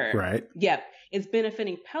 Benefiting her. Right. Yep. It's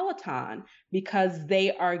benefiting Peloton because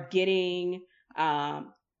they are getting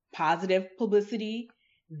positive publicity.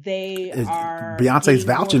 Beyonce's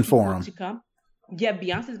vouching for them. To come. Yeah,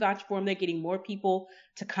 Beyonce's vouching for them. They're getting more people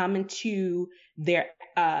to come into their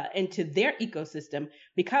ecosystem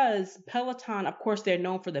because Peloton, of course, they're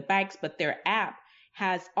known for the bikes, but their app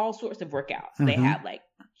has all sorts of workouts. Mm-hmm. They have like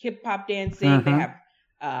hip hop dancing. Mm-hmm. They have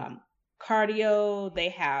cardio. They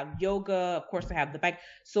have yoga. Of course, they have the bike.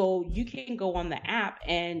 So you can go on the app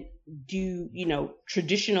and do,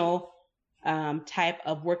 traditional type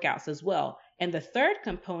of workouts as well. And the third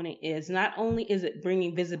component is not only is it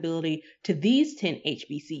bringing visibility to these 10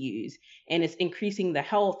 HBCUs and it's increasing the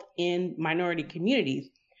health in minority communities,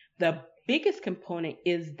 the biggest component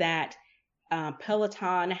is that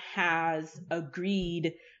Peloton has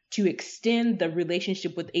agreed to extend the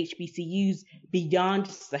relationship with HBCUs beyond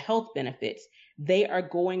just the health benefits. They are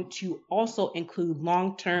going to also include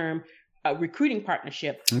long-term recruiting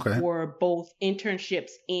partnership for both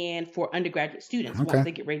internships and for undergraduate students once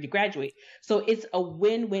they get ready to graduate. So it's a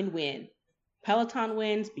win-win-win. Peloton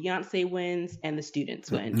wins, Beyonce wins, and the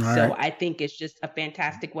students win. Right. So I think it's just a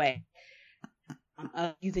fantastic way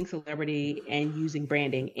of using celebrity and using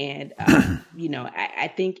branding. And,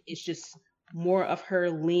 I think it's just more of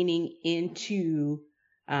her leaning into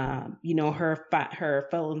her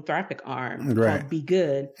philanthropic arm, called Be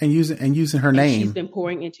Good, and using her name. She's been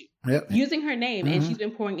pouring into using her name, and she's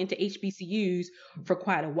been pouring into HBCUs for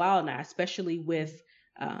quite a while now, especially with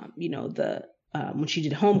when she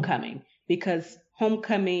did Homecoming, because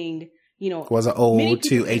Homecoming, was an ode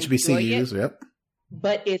to HBCUs. Yep,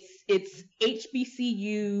 but it's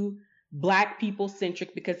HBCU Black people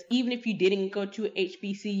centric, because even if you didn't go to an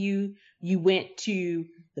HBCU, you went to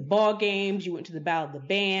the ball games, you went to the Battle of the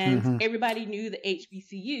Bands. Mm-hmm. Everybody knew the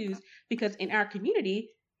HBCUs because in our community,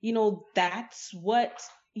 that's what,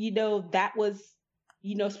 that was,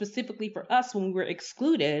 specifically for us when we were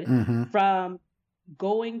excluded from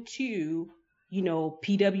going to,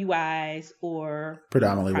 PWIs or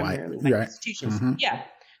predominantly white institutions. Mm-hmm. Yeah.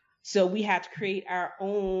 So we had to create our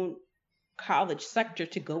own college sector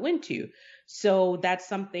to go into. So that's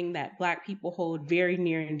something that Black people hold very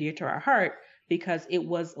near and dear to our heart, because it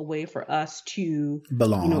was a way for us to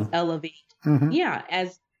belong, elevate,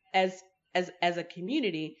 as a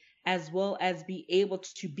community, as well as be able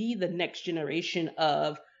to be the next generation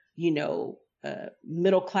of, middle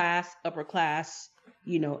class, upper class,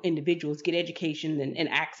 individuals get education and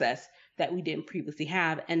access that we didn't previously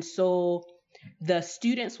have. And so the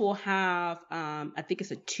students will have, I think it's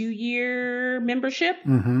a 2-year membership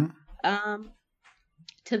to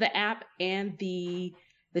the app, and the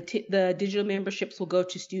digital memberships will go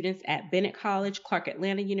to students at Bennett College, Clark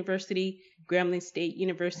Atlanta University, Grambling State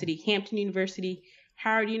University, Hampton University,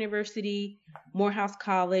 Howard University, Morehouse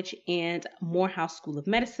College, and Morehouse School of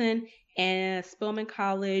Medicine, and Spelman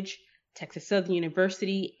College, Texas Southern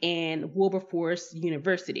University, and Wilberforce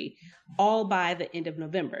University, all by the end of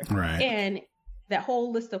November. Right. And that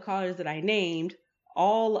whole list of colleges that I named,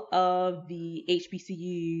 all of the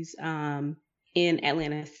HBCUs in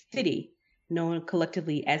Atlanta City, known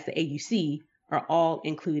collectively as the AUC, are all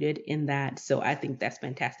included in that. So I think that's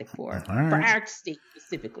fantastic for our state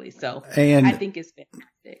specifically. So I think it's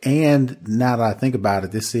fantastic. And now that I think about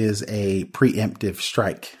it, this is a preemptive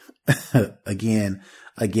strike again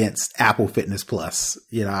against Apple Fitness Plus.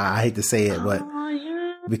 I hate to say it, but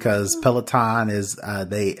because Peloton is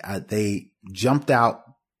they jumped out.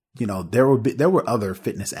 There were other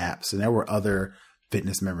fitness apps and there were other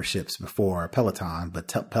fitness memberships before Peloton, but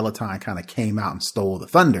Peloton kind of came out and stole the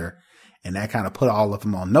thunder, and that kind of put all of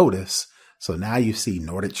them on notice. So now you see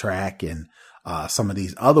Nordic Track and some of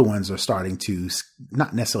these other ones are starting to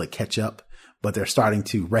not necessarily catch up, but they're starting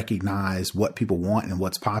to recognize what people want and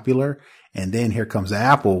what's popular. And then here comes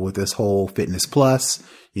Apple with this whole Fitness Plus.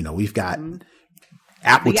 We've got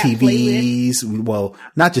Apple TVs. Well,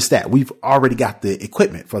 not just that. We've already got the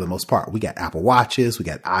equipment for the most part. We got Apple Watches, we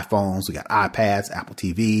got iPhones, we got iPads, Apple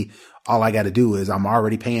TV. All I got to do is I'm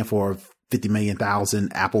already paying for 50 million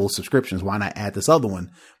Apple subscriptions. Why not add this other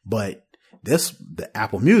one? But the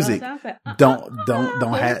Apple Music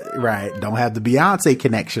don't have the Beyonce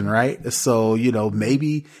connection, right? So,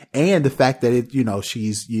 maybe, and the fact that it,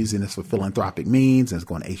 she's using this for philanthropic means and it's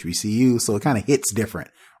going to HBCU. So it kind of hits different,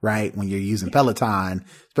 right? When you're using Peloton,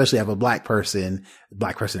 especially have a black person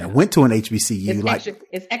that went to an HBCU,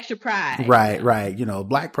 it's extra pride. Right.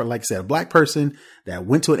 Like I said, a black person that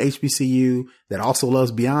went to an HBCU that also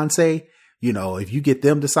loves Beyonce, if you get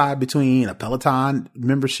them to decide between a Peloton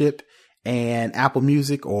membership and Apple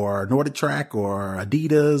Music or Nordic Track or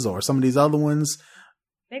Adidas or some of these other ones,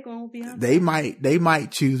 they're going with Beyonce. They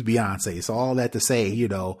might choose Beyonce. So all that to say,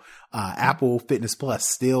 Apple Fitness Plus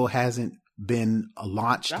still hasn't been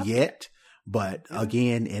launched yet. But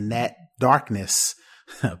again, in that darkness,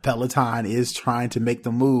 Peloton is trying to make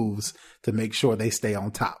the moves to make sure they stay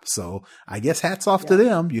on top. So I guess hats off to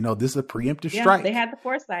them. This is a preemptive strike. They had the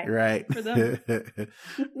foresight. Right. For them.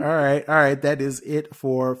 All right. That is it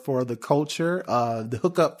for the culture. The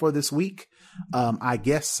hookup for this week. I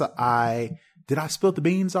guess did I spill the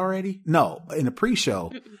beans already? No. In the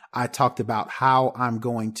pre-show, I talked about how I'm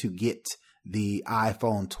going to get the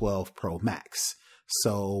iPhone 12 Pro Max.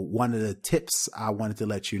 So one of the tips I wanted to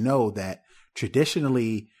let you know that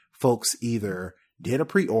traditionally folks either did a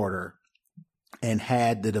pre-order and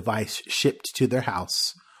had the device shipped to their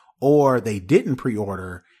house, or they didn't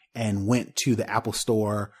pre-order and went to the Apple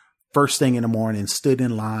Store first thing in the morning, stood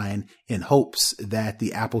in line in hopes that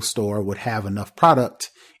the Apple Store would have enough product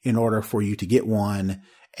in order for you to get one.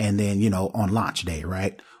 And then, on launch day,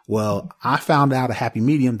 right? Well, I found out a happy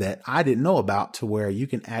medium that I didn't know about, to where you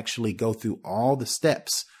can actually go through all the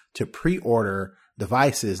steps to pre-order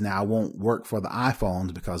devices. Now, it won't work for the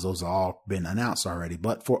iPhones because those have all been announced already,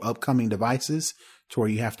 but for upcoming devices to where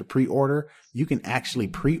you have to pre-order, you can actually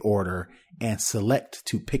pre-order and select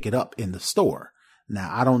to pick it up in the store. Now,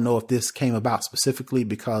 I don't know if this came about specifically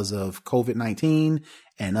because of COVID-19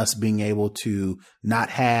 and us being able to not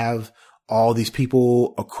have all these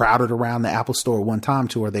people are crowded around the Apple Store at one time,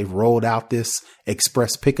 to where they've rolled out this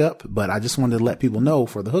express pickup. But I just wanted to let people know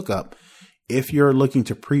for the hookup, if you're looking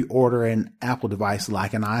to pre-order an Apple device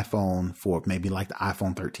like an iPhone, for maybe like the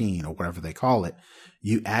iPhone 13 or whatever they call it,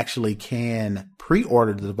 you actually can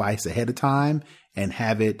pre-order the device ahead of time and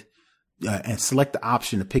have it and select the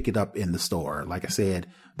option to pick it up in the store. Like I said,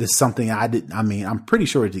 this is something I'm pretty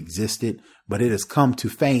sure it existed, but it has come to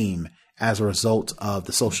fame as a result of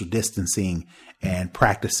the social distancing and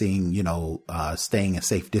practicing, staying a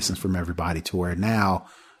safe distance from everybody, to where now,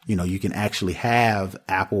 you can actually have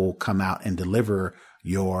Apple come out and deliver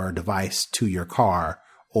your device to your car,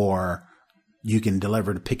 or you can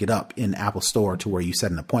deliver to pick it up in Apple Store, to where you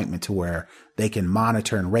set an appointment to where they can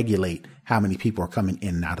monitor and regulate how many people are coming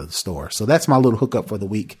in and out of the store. So that's my little hookup for the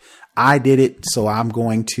week. I did it, so I'm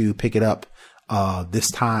going to pick it up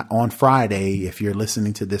this time on Friday. If you're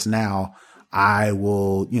listening to this now, I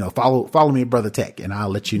will, follow me at Brother Tech, and I'll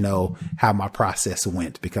let you know how my process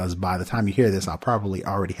went, because by the time you hear this, I'll probably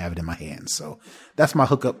already have it in my hands. So that's my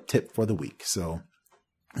hookup tip for the week. So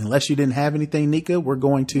unless you didn't have anything, Nika, we're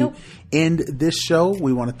going to end this show.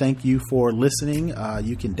 We want to thank you for listening.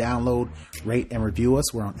 You can download, rate, and review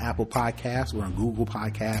us. We're on Apple Podcasts, we're on Google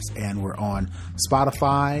Podcasts, and we're on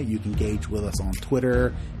Spotify. You can engage with us on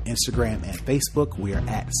Twitter, Instagram, and Facebook. We are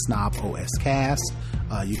at SnobOScast.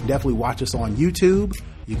 You can definitely watch us on YouTube.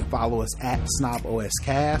 You can follow us at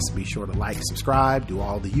SnobOScast. Be sure to like, subscribe, do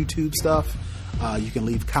all the YouTube stuff. You can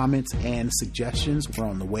leave comments and suggestions. We're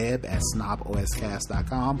on the web at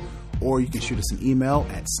snoboscast.com, or you can shoot us an email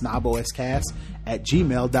at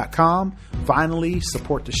snoboscast@gmail.com. Finally,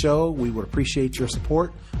 support the show. We would appreciate your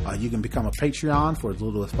support. You can become a Patreon for as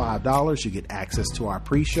little as $5. You get access to our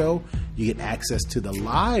pre-show. You get access to the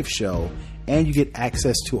live show, and you get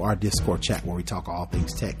access to our Discord chat, where we talk all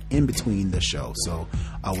things tech in between the show. So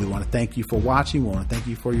we want to thank you for watching. We want to thank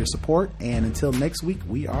you for your support. And until next week,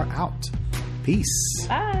 we are out. Peace.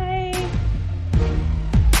 Bye.